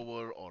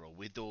widower or a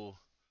widow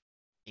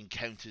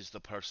encounters the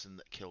person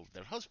that killed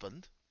their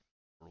husband,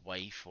 or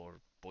wife, or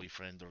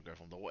boyfriend, or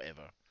girlfriend, or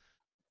whatever,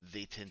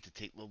 they tend to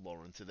take the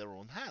law into their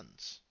own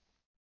hands.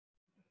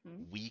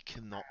 Mm-hmm. We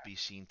cannot be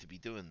seen to be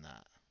doing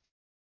that.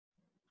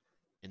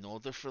 In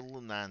order for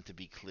Linan to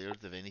be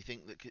cleared of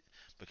anything that could,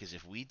 because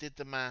if we did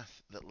the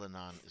math that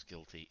Linan is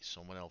guilty,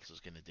 someone else is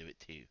going to do it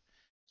too,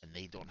 and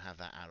they don't have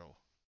that arrow.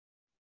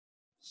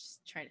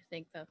 Just trying to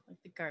think though,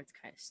 like the guard's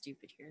kind of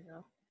stupid here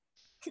though.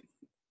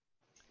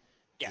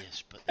 Yeah.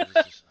 Yes, but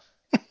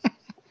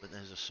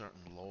there's a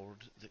certain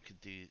lord that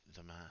could do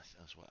the math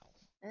as well.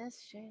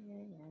 That's true.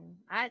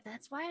 Yeah.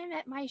 That's why I'm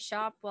at my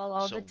shop while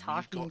all the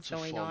talking's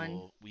going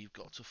on. We've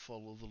got to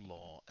follow the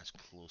law as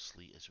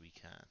closely as we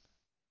can.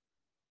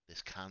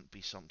 This can't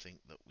be something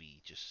that we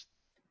just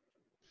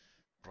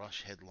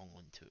rush headlong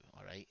into,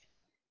 alright?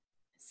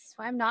 This is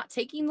why I'm not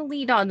taking the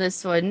lead on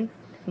this one.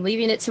 I'm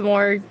leaving it to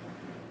more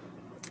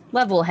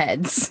level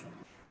heads.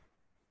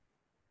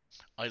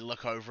 I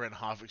look over and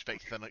half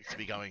expect Finnick to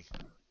be going.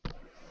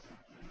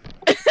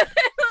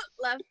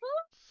 Level?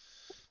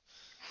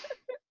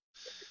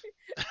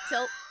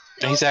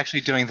 He's actually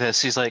doing this.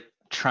 He's like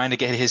trying to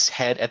get his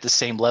head at the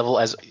same level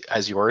as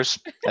yours,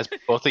 as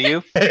both of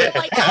you.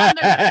 Like on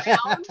the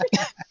ground.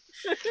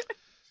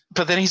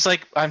 But then he's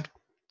like, I'm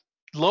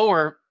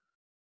lower.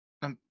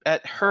 I'm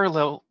at her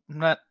level,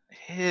 not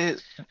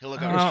his.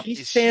 He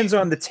stands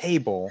on the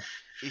table.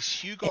 Is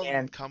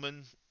Hugon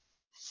coming?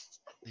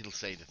 He'll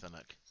say to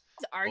Finnick.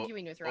 He's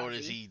arguing with Razi. Or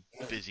is he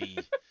busy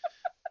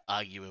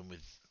arguing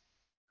with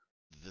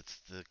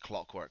the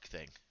clockwork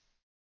thing?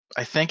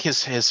 I think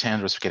his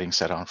hand was getting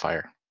set on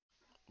fire.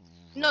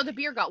 No, the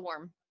beer got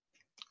warm.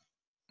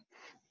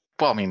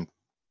 Well, I mean,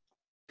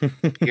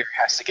 beer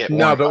has to get warm.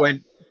 No, but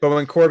when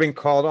Korben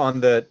called on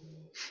the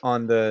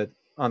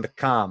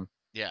comm,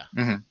 yeah,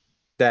 mm-hmm.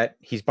 that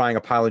he's buying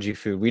apology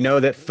food, we know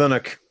that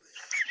Thunuk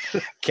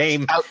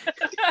came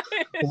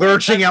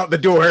lurching out the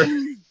door.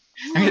 I'm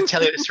going to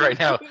tell you this right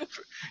now.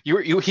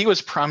 He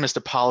was promised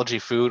apology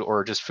food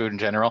or just food in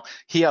general.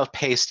 He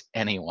outpaced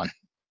anyone.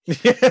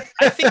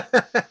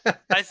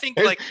 I think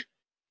like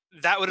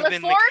that would have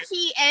been before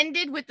he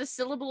ended with the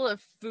syllable of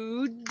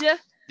food.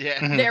 Yeah,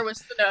 mm-hmm. There was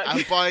the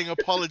I'm buying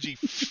apology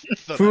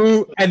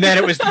food, and then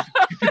it was.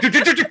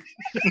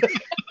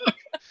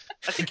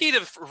 I think he'd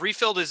have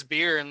refilled his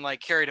beer and like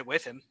carried it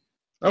with him.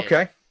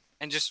 Okay.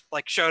 And just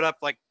like showed up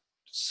like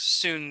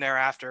soon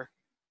thereafter,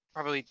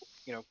 probably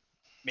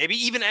maybe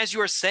even as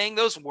you are saying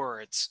those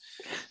words.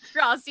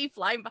 Razi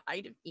flying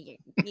behind him.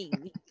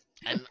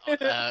 And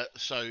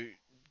so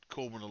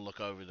Korben will look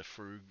over the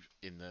fruit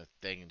in the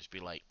thing and just be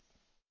like,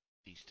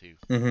 these two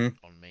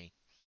on me.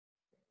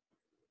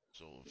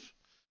 Sort of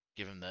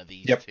give him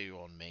these two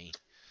on me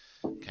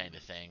kind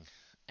of thing.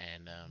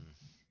 And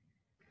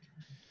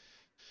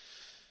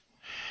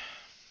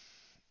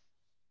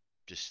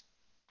just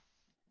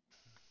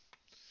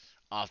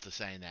after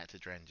saying that to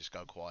Dren, just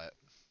go quiet.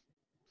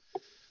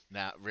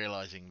 Now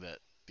realizing that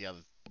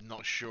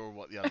not sure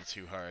what the other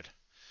two heard.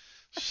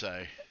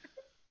 So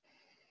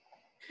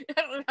I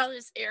don't know how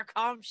this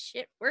aircom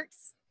shit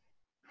works.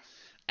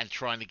 And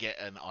trying to get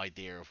an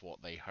idea of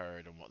what they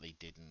heard and what they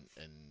didn't,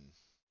 and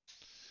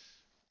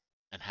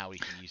how he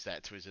can use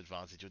that to his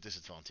advantage or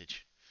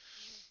disadvantage.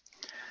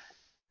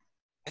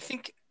 I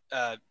think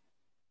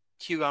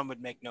Hugon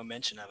would make no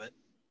mention of it.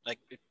 Like,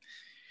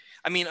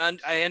 I mean,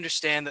 I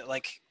understand that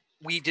like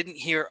we didn't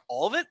hear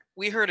all of it.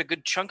 We heard a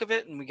good chunk of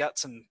it, and we got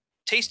some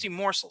tasty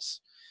morsels.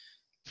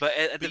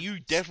 But you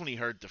definitely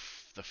heard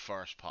the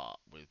first part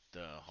with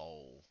the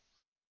whole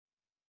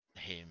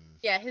him.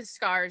 Yeah, his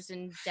scars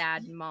and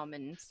dad and mom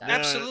and stuff.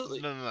 Absolutely.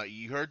 No.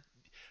 You heard.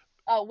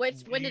 Oh, when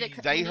did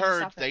it? They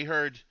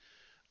heard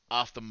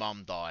after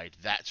mom died.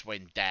 That's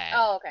when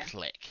dad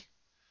click.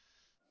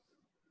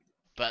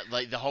 But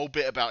like the whole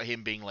bit about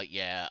him being like,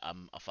 yeah,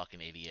 I'm a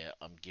fucking idiot.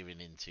 I'm giving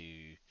into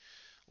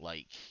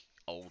like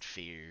old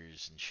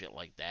fears and shit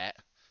like that.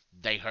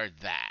 They heard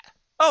that.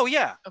 Oh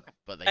yeah. Okay.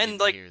 But they And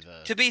didn't like hear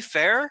the. to be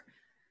fair,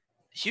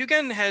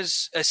 Hugon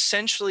has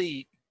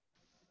essentially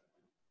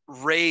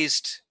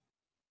raised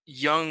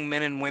young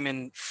men and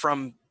women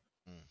from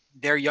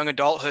their young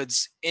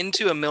adulthoods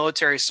into a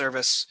military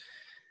service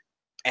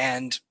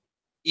and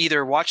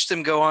either watch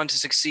them go on to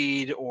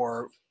succeed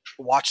or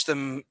watch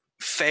them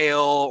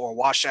fail or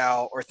wash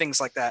out or things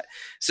like that.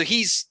 So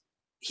he's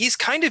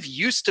kind of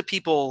used to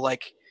people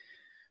like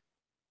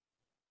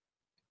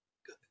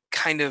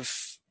kind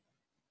of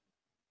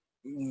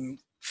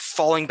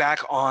falling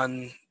back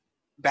on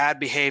bad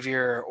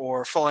behavior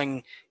or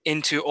falling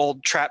into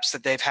old traps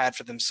that they've had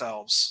for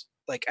themselves.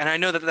 Like, and I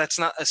know that that's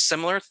not a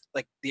similar,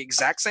 like the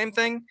exact same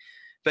thing,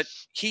 but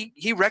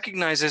he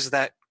recognizes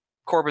that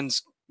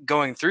Korben's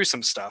going through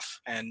some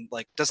stuff and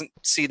like doesn't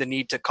see the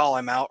need to call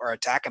him out or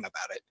attack him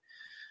about it.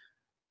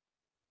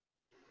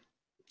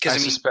 Because I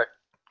mean, suspect.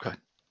 Go ahead.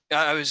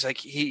 I was like,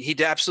 he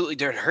absolutely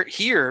did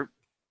hear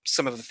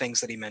some of the things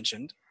that he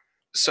mentioned.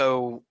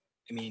 So,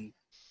 I mean,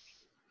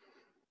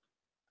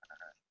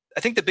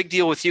 I think the big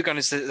deal with Hugon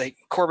is that like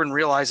Korben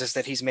realizes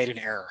that he's made an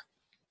error,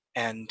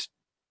 and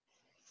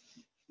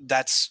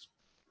that's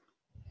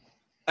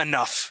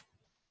enough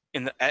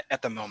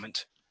at the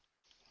moment.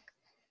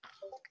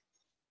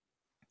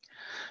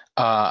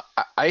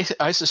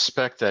 I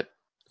suspect that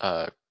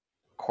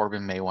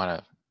Korben may want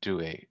to do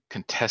a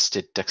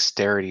contested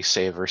dexterity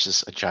save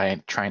versus a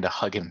giant trying to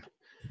hug him.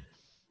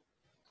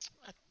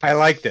 I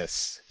like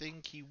this. I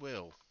think he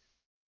will.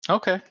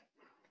 Okay.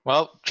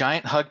 Well,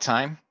 giant hug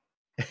time.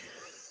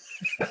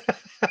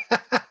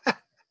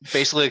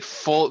 Basically,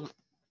 full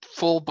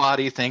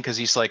body thing, because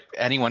he's like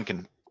anyone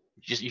can.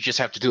 You just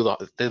have to do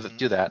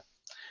that.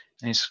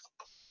 And he's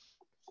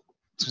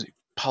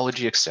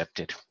apology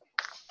accepted.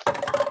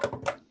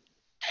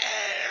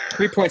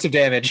 3 points of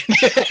damage.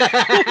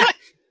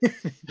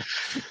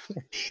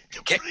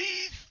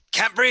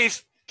 Can't breathe.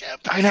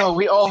 I know,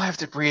 we all have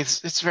to breathe.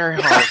 It's very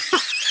hard.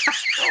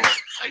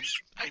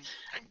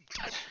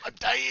 I'm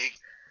dying.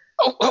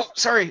 Oh,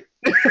 sorry.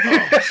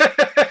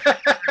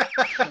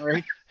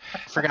 Sorry.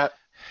 Forgot.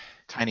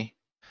 Tiny.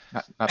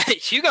 Not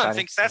Hugon tiny.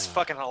 thinks that's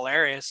fucking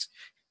hilarious.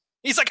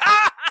 He's like,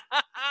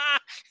 ah!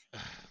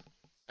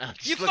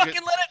 You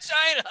fucking let a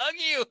giant hug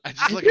you. I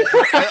just look at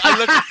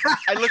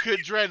I look at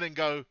Dren and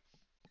go,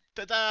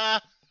 ta-da!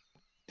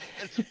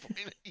 And just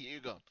point at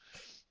Hugon.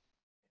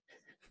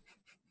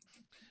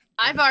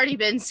 I've already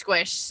been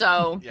squished,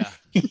 so Yeah.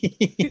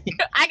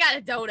 I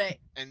gotta donate.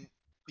 And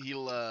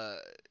he'll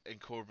and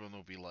Korben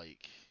will be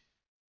like,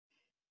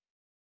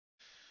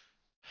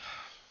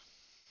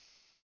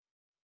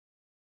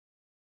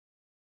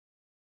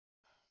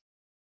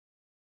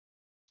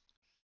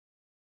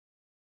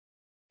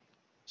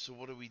 so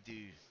what do we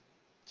do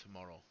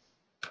tomorrow?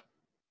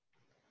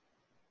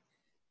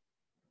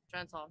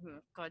 Trying to off my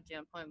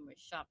goddamn point in my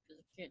shop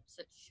because I can't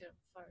set shit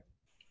on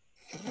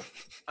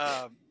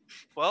fire.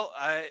 Well,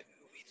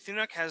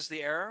 Thunuk has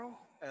the arrow.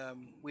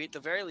 We at the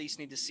very least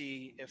need to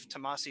see if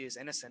Tomasi is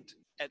innocent,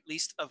 at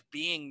least of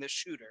being the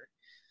shooter.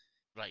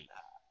 Right.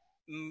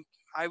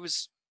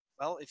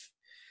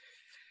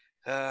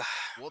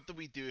 What do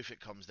we do if it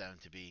comes down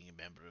to being a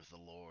member of the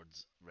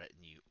Lord's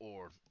retinue,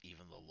 or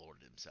even the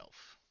Lord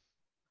himself?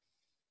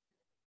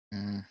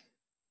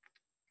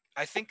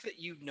 I think that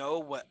you know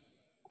what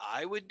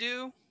I would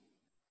do.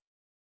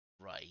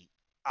 Right.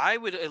 I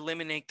would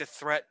eliminate the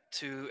threat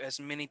to as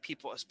many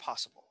people as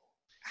possible.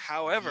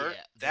 However,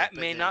 that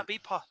may not be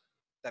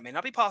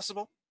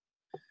possible.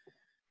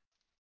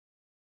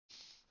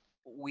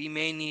 We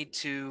may need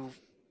to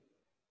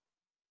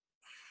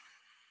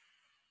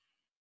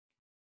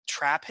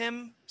trap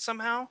him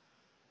somehow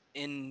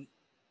in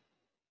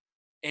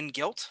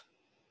guilt.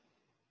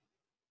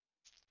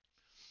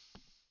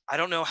 I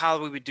don't know how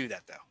we would do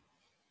that though.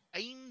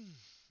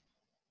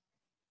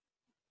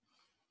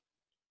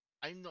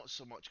 I'm not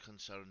so much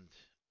concerned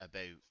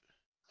about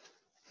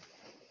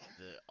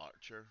the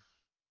archer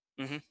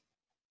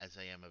as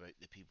I am about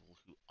the people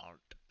who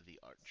aren't the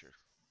archer.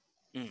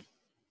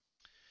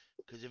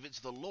 Because if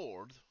it's the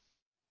Lord,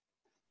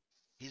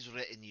 his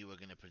retinue are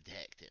going to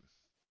protect him.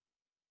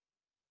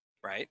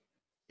 Right.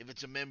 If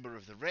it's a member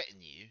of the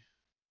retinue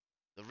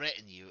are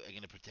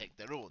going to protect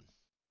their own.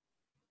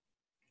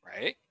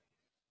 Right.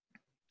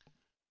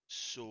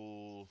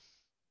 So,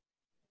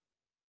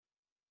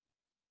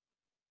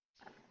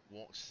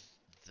 what's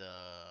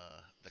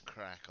the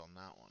crack on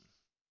that one?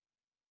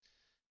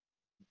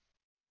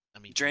 I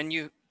mean, Dren,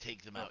 you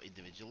take them out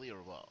individually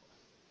or what?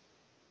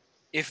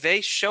 If they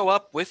show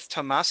up with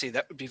Tomasi,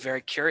 that would be very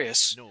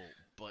curious. No,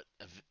 but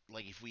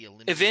like if we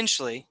eliminate...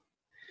 Eventually.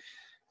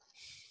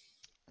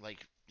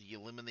 Like, you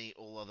eliminate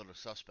all other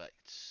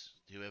suspects,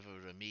 whoever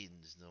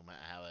remains, no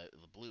matter how out of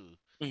the blue,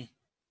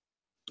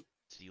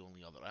 it's the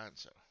only other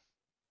answer.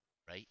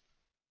 Right?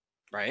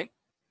 Right.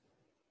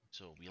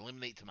 So, we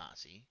eliminate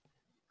Tomasi,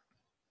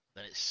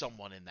 then it's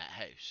someone in that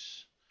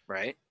house.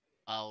 Right.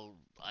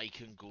 I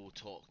can go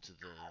talk to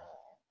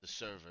the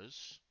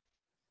servers.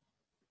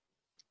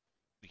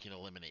 We can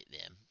eliminate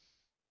them.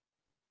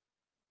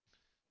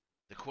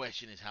 The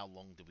question is, how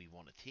long do we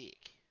want to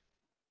take?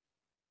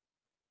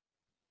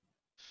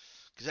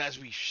 Because as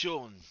we've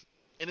shown,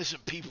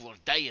 innocent people are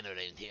dying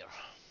around here.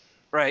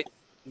 Right.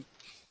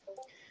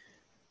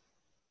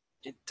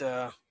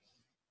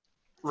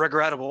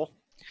 Regrettable.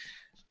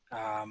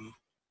 I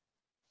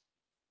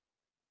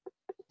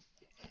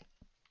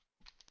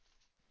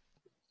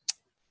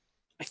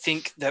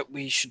think that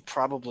we should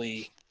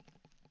probably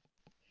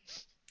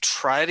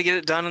try to get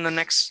it done in the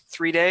next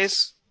 3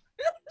 days.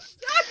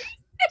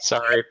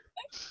 Sorry.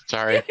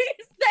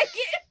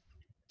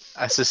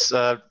 This is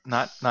not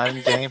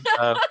in game.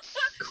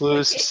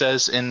 Clues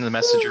says in the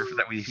messenger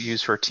that we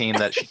use for team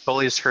that she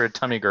totally just heard a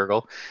tummy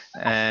gurgle,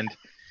 and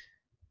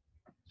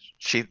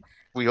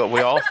we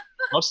all,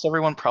 most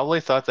everyone probably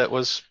thought that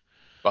was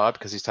Bob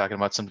because he's talking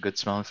about some good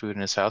smelling food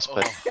in his house,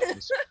 but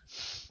it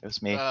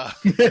was me.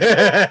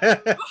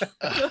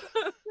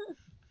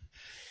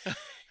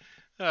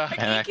 And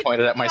I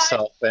pointed at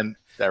myself, and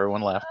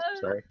everyone laughed.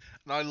 Sorry.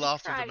 And I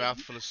laughed with a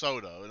mouthful of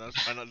soda, and I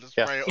just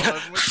spray it all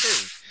over my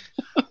screen.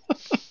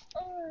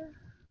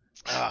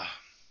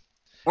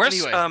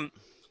 Anyway.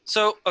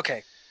 So,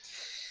 okay.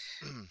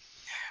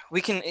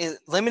 We can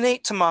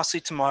eliminate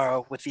Tomasi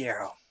tomorrow with the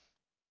arrow.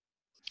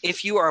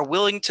 If you are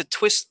willing to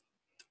twist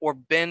or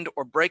bend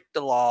or break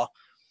the law,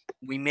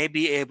 we may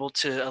be able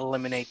to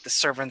eliminate the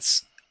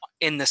servants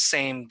in the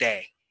same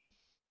day.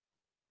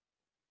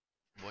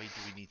 Why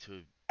do we need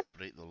to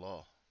break the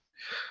law?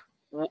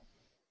 Well,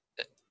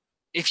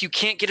 if you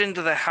can't get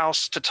into the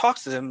house to talk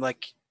to them,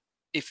 like,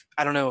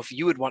 I don't know if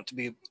you would want to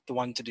be the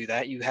one to do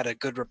that. You had a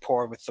good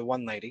rapport with the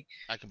one lady.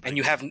 I can bring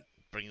them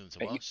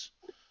to us.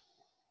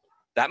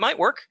 That might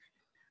work.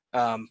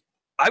 I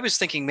was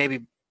thinking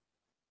maybe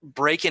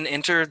break and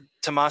enter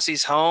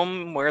Tomasi's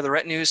home where the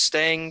retinue is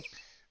staying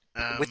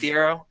with the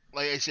arrow.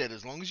 Like I said,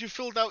 as long as you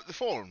filled out the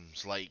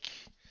forms, right.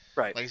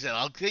 Like I said,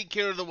 I'll take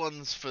care of the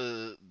ones for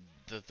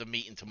the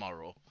meeting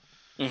tomorrow,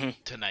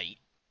 tonight,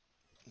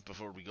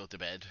 before we go to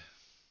bed.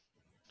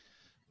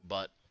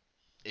 But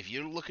if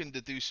you're looking to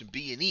do some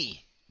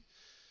B&E,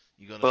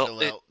 you got to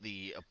fill out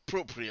the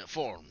appropriate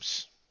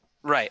forms.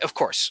 Right, of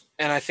course,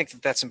 and I think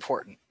that's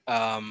important.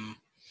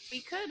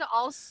 We could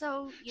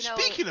also,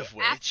 Speaking of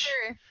which,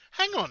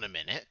 hang on a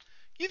minute.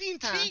 You're the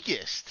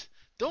intriguist.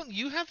 Don't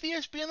you have the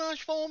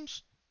espionage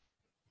forms?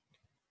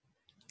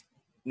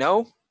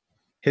 No.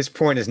 His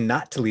point is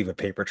not to leave a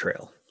paper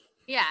trail.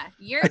 Yeah,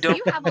 you have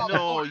all the forms.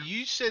 No,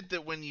 you said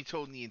that when you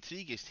told the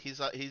intriguist,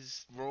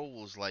 his role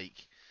was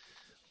like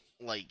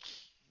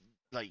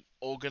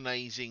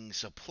organizing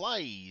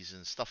supplies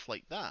and stuff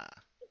like that.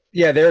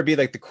 Yeah, there would be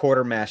like the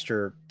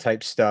quartermaster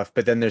type stuff,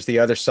 but then there's the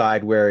other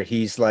side where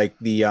he's like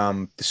the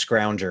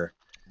scrounger.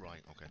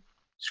 Right, okay.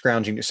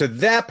 Scrounging. So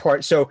that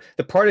part,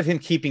 the part of him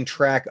keeping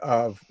track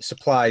of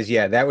supplies,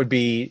 there would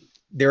be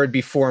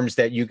forms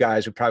that you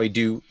guys would probably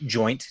do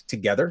joint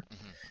together.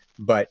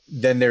 But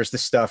then there's the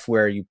stuff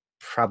where you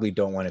probably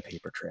don't want a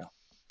paper trail.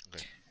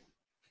 Okay.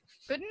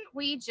 Couldn't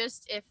we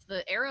just, if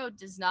the arrow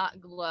does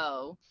not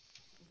glow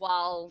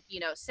while,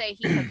 say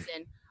he comes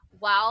in,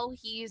 while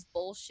he's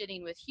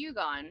bullshitting with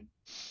Hugon,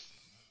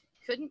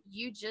 couldn't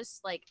you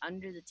just, like,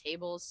 under the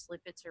table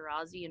slip it to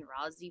Razi, and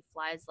Razi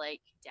flies,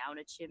 like, down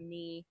a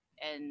chimney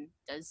and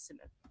does some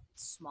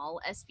small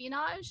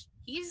espionage?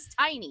 He's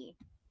tiny.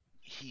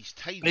 He's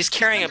tiny. But he's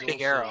carrying a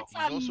big arrow. It's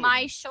on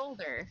my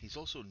shoulder. He's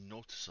also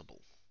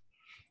noticeable.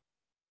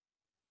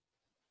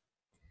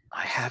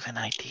 I have an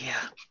idea.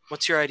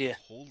 What's your idea?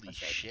 Holy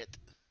shit.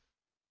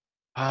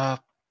 Doesn't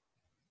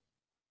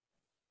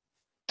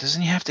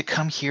he have to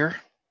come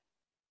here?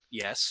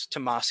 Yes,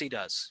 Tomasi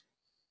does.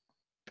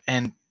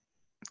 And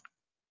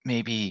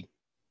maybe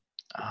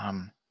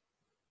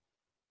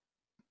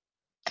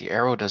the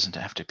arrow doesn't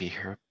have to be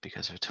here,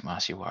 because if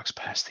Tomasi walks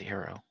past the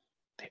arrow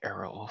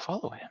will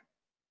follow him.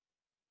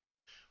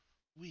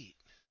 Wait.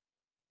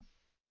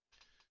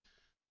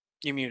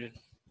 You muted.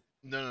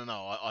 No.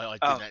 I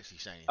didn't actually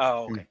say anything.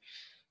 Oh, okay.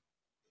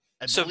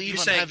 I believe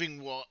I'm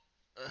having what...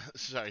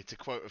 sorry, to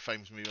quote a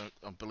famous movie,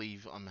 I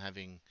believe I'm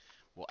having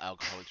what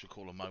alcoholics would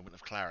call a moment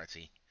of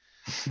clarity.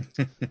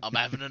 I'm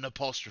having an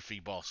apostrophe,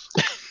 boss.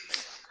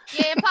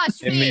 Yeah,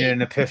 apostrophe. I mean,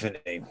 an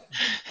epiphany.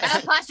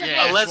 Apostrophe.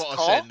 Yeah, that's what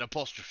I said, an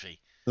apostrophe.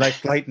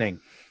 Like lightning.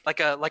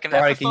 Like an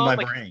striking epiphone, my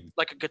brain.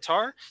 Like a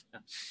guitar?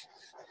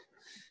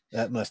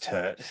 That must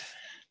hurt.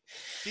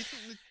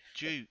 Didn't the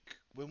Duke,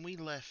 when we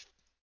left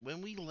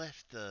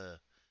the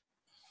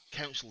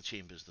council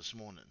chambers this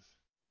morning,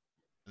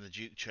 and the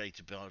Duke tried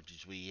to barge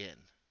his way in,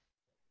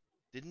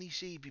 didn't he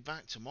say he'd be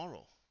back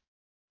tomorrow?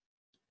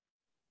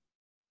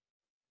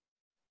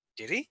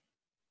 Did he?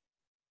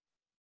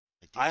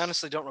 I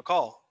honestly don't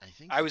recall.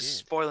 I was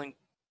spoiling.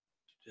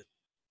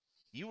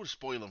 You were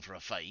spoiling for a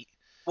fight.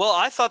 Well,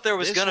 I thought there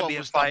was going to be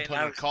a fight. This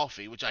one was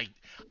coffee, which I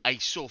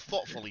so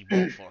thoughtfully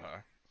bought for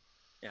her.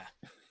 Yeah.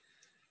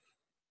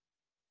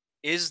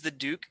 Is the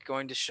Duke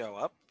going to show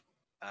up?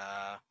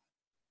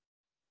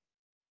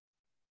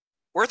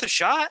 Worth a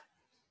shot.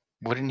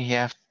 Wouldn't he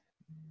have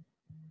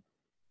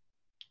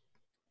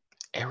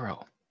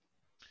arrow?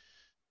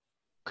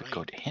 Could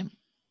go to him.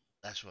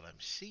 That's what I'm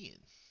seeing.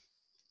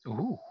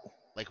 Ooh.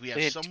 Like, we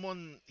have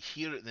someone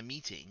here at the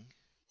meeting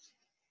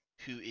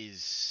who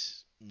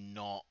is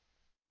not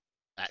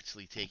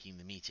actually taking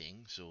the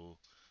meeting, so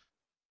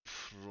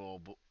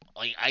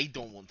like, I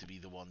don't want to be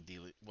the one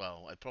dealing.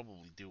 Well, I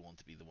probably do want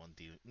to be the one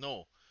dealing.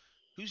 No,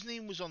 whose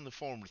name was on the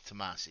form with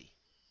Tomasi?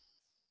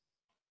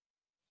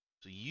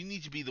 So you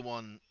need to be the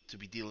one to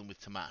be dealing with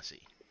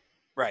Tomasi.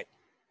 Right.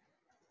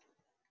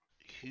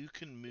 Who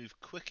can move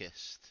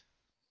quickest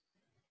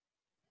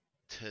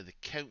to the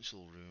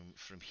council room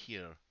from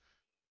here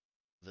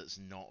that's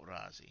not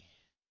Razi?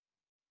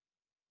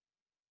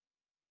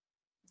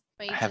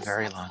 I have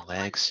very long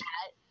legs.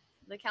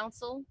 At the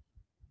council?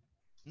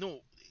 No,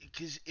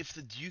 because if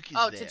the Duke is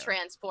there... there... to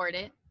transport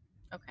it.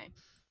 Okay.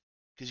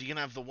 Because you're going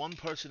to have the one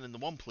person in the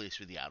one place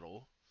with the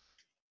arrow,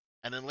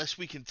 and unless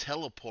we can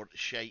teleport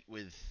shite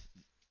with...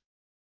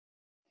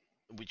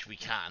 which we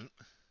can't,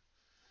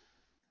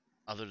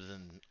 other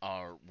than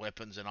our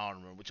weapons and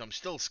armor, which I'm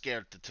still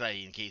scared to try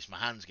in case my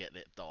hands get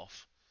ripped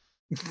off.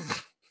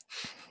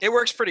 It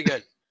works pretty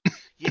good.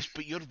 Yes,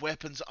 but your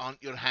weapons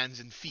aren't your hands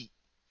and feet.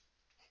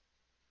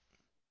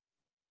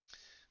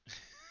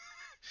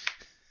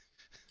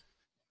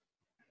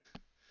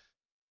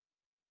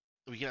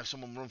 We can have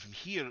someone run from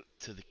here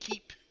to the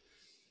keep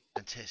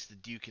and test the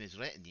Duke and his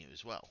retinue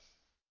as well.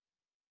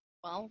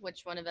 Well,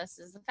 which one of us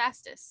is the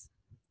fastest?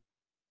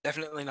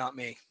 Definitely not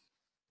me.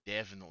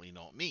 Definitely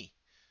not me.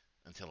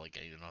 Until I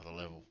get another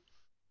level.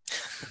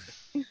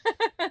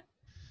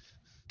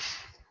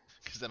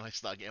 Because then I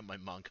start getting my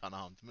monk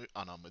unarmed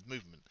with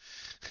movement.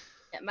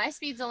 Yeah, my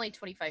speed's only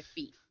 25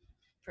 feet.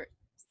 So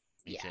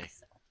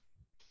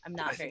I'm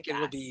not very fast.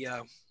 It'll be...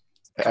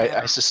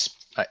 I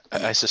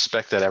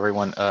suspect that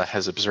everyone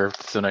has observed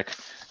Thunic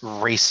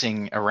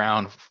racing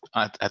around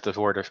at the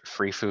board of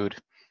free food.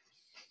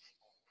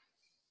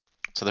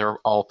 So they're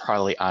all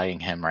probably eyeing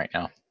him right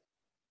now.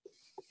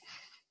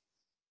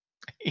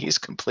 He's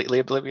completely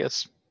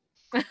oblivious.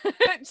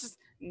 Just,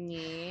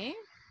 yeah.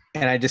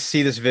 And I just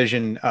see this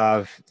vision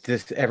of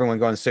this everyone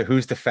going, so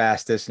who's the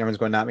fastest? And everyone's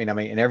going, not me, not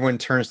me. And everyone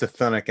turns to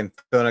Thunic, and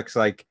Thunic's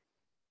like,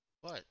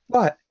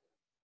 What?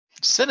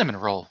 Cinnamon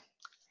roll.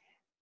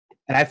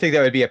 And I think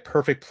that would be a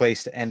perfect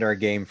place to end our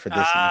game for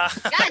this. God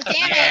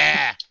damn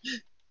it!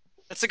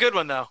 That's a good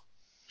one, though.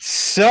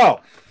 So,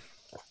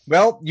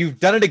 well, you've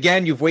done it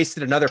again. You've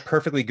wasted another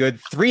perfectly good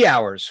 3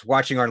 hours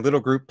watching our little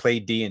group play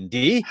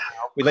D&D.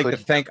 We'd like to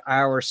thank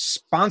our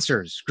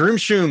sponsors, Groom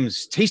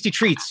Shooms, Tasty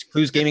Treats,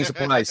 Clues Gaming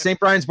Supplies, St.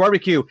 Brian's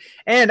Barbecue,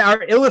 and our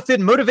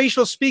illithid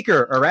motivational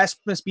speaker,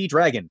 Erasmus B.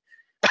 Dragon.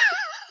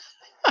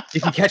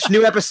 You can catch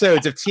new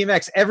episodes of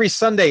TMX every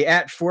Sunday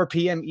at 4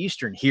 p.m.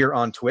 Eastern here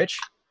on Twitch,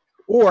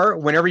 or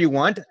whenever you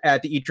want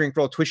at the Eat, Drink,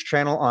 Roll Twitch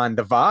channel on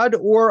the VOD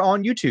or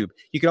on YouTube.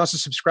 You can also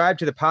subscribe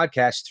to the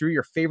podcast through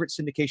your favorite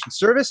syndication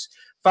service.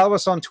 Follow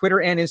us on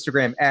Twitter and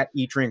Instagram at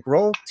Eat, Drink,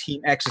 Roll.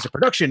 Team X is a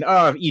production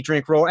of Eat,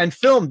 Drink, Roll and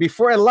filmed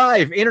before a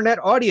live internet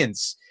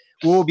audience.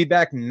 We'll be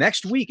back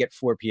next week at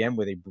 4 p.m.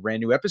 with a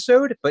brand new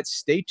episode, but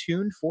stay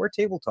tuned for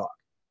Table Talk.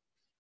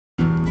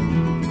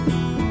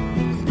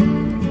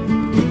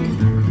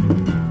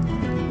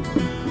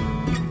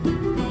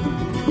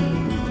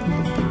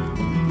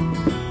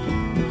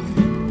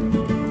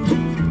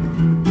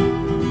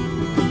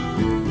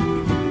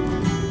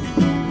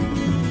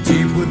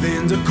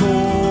 Within the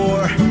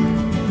core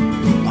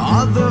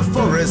of the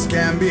forest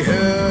can be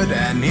heard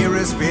and hear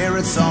a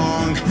spirit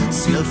song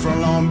sealed from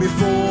long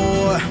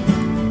before.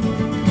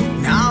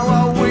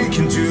 Now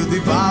awaken to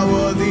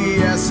devour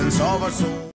the essence of our soul.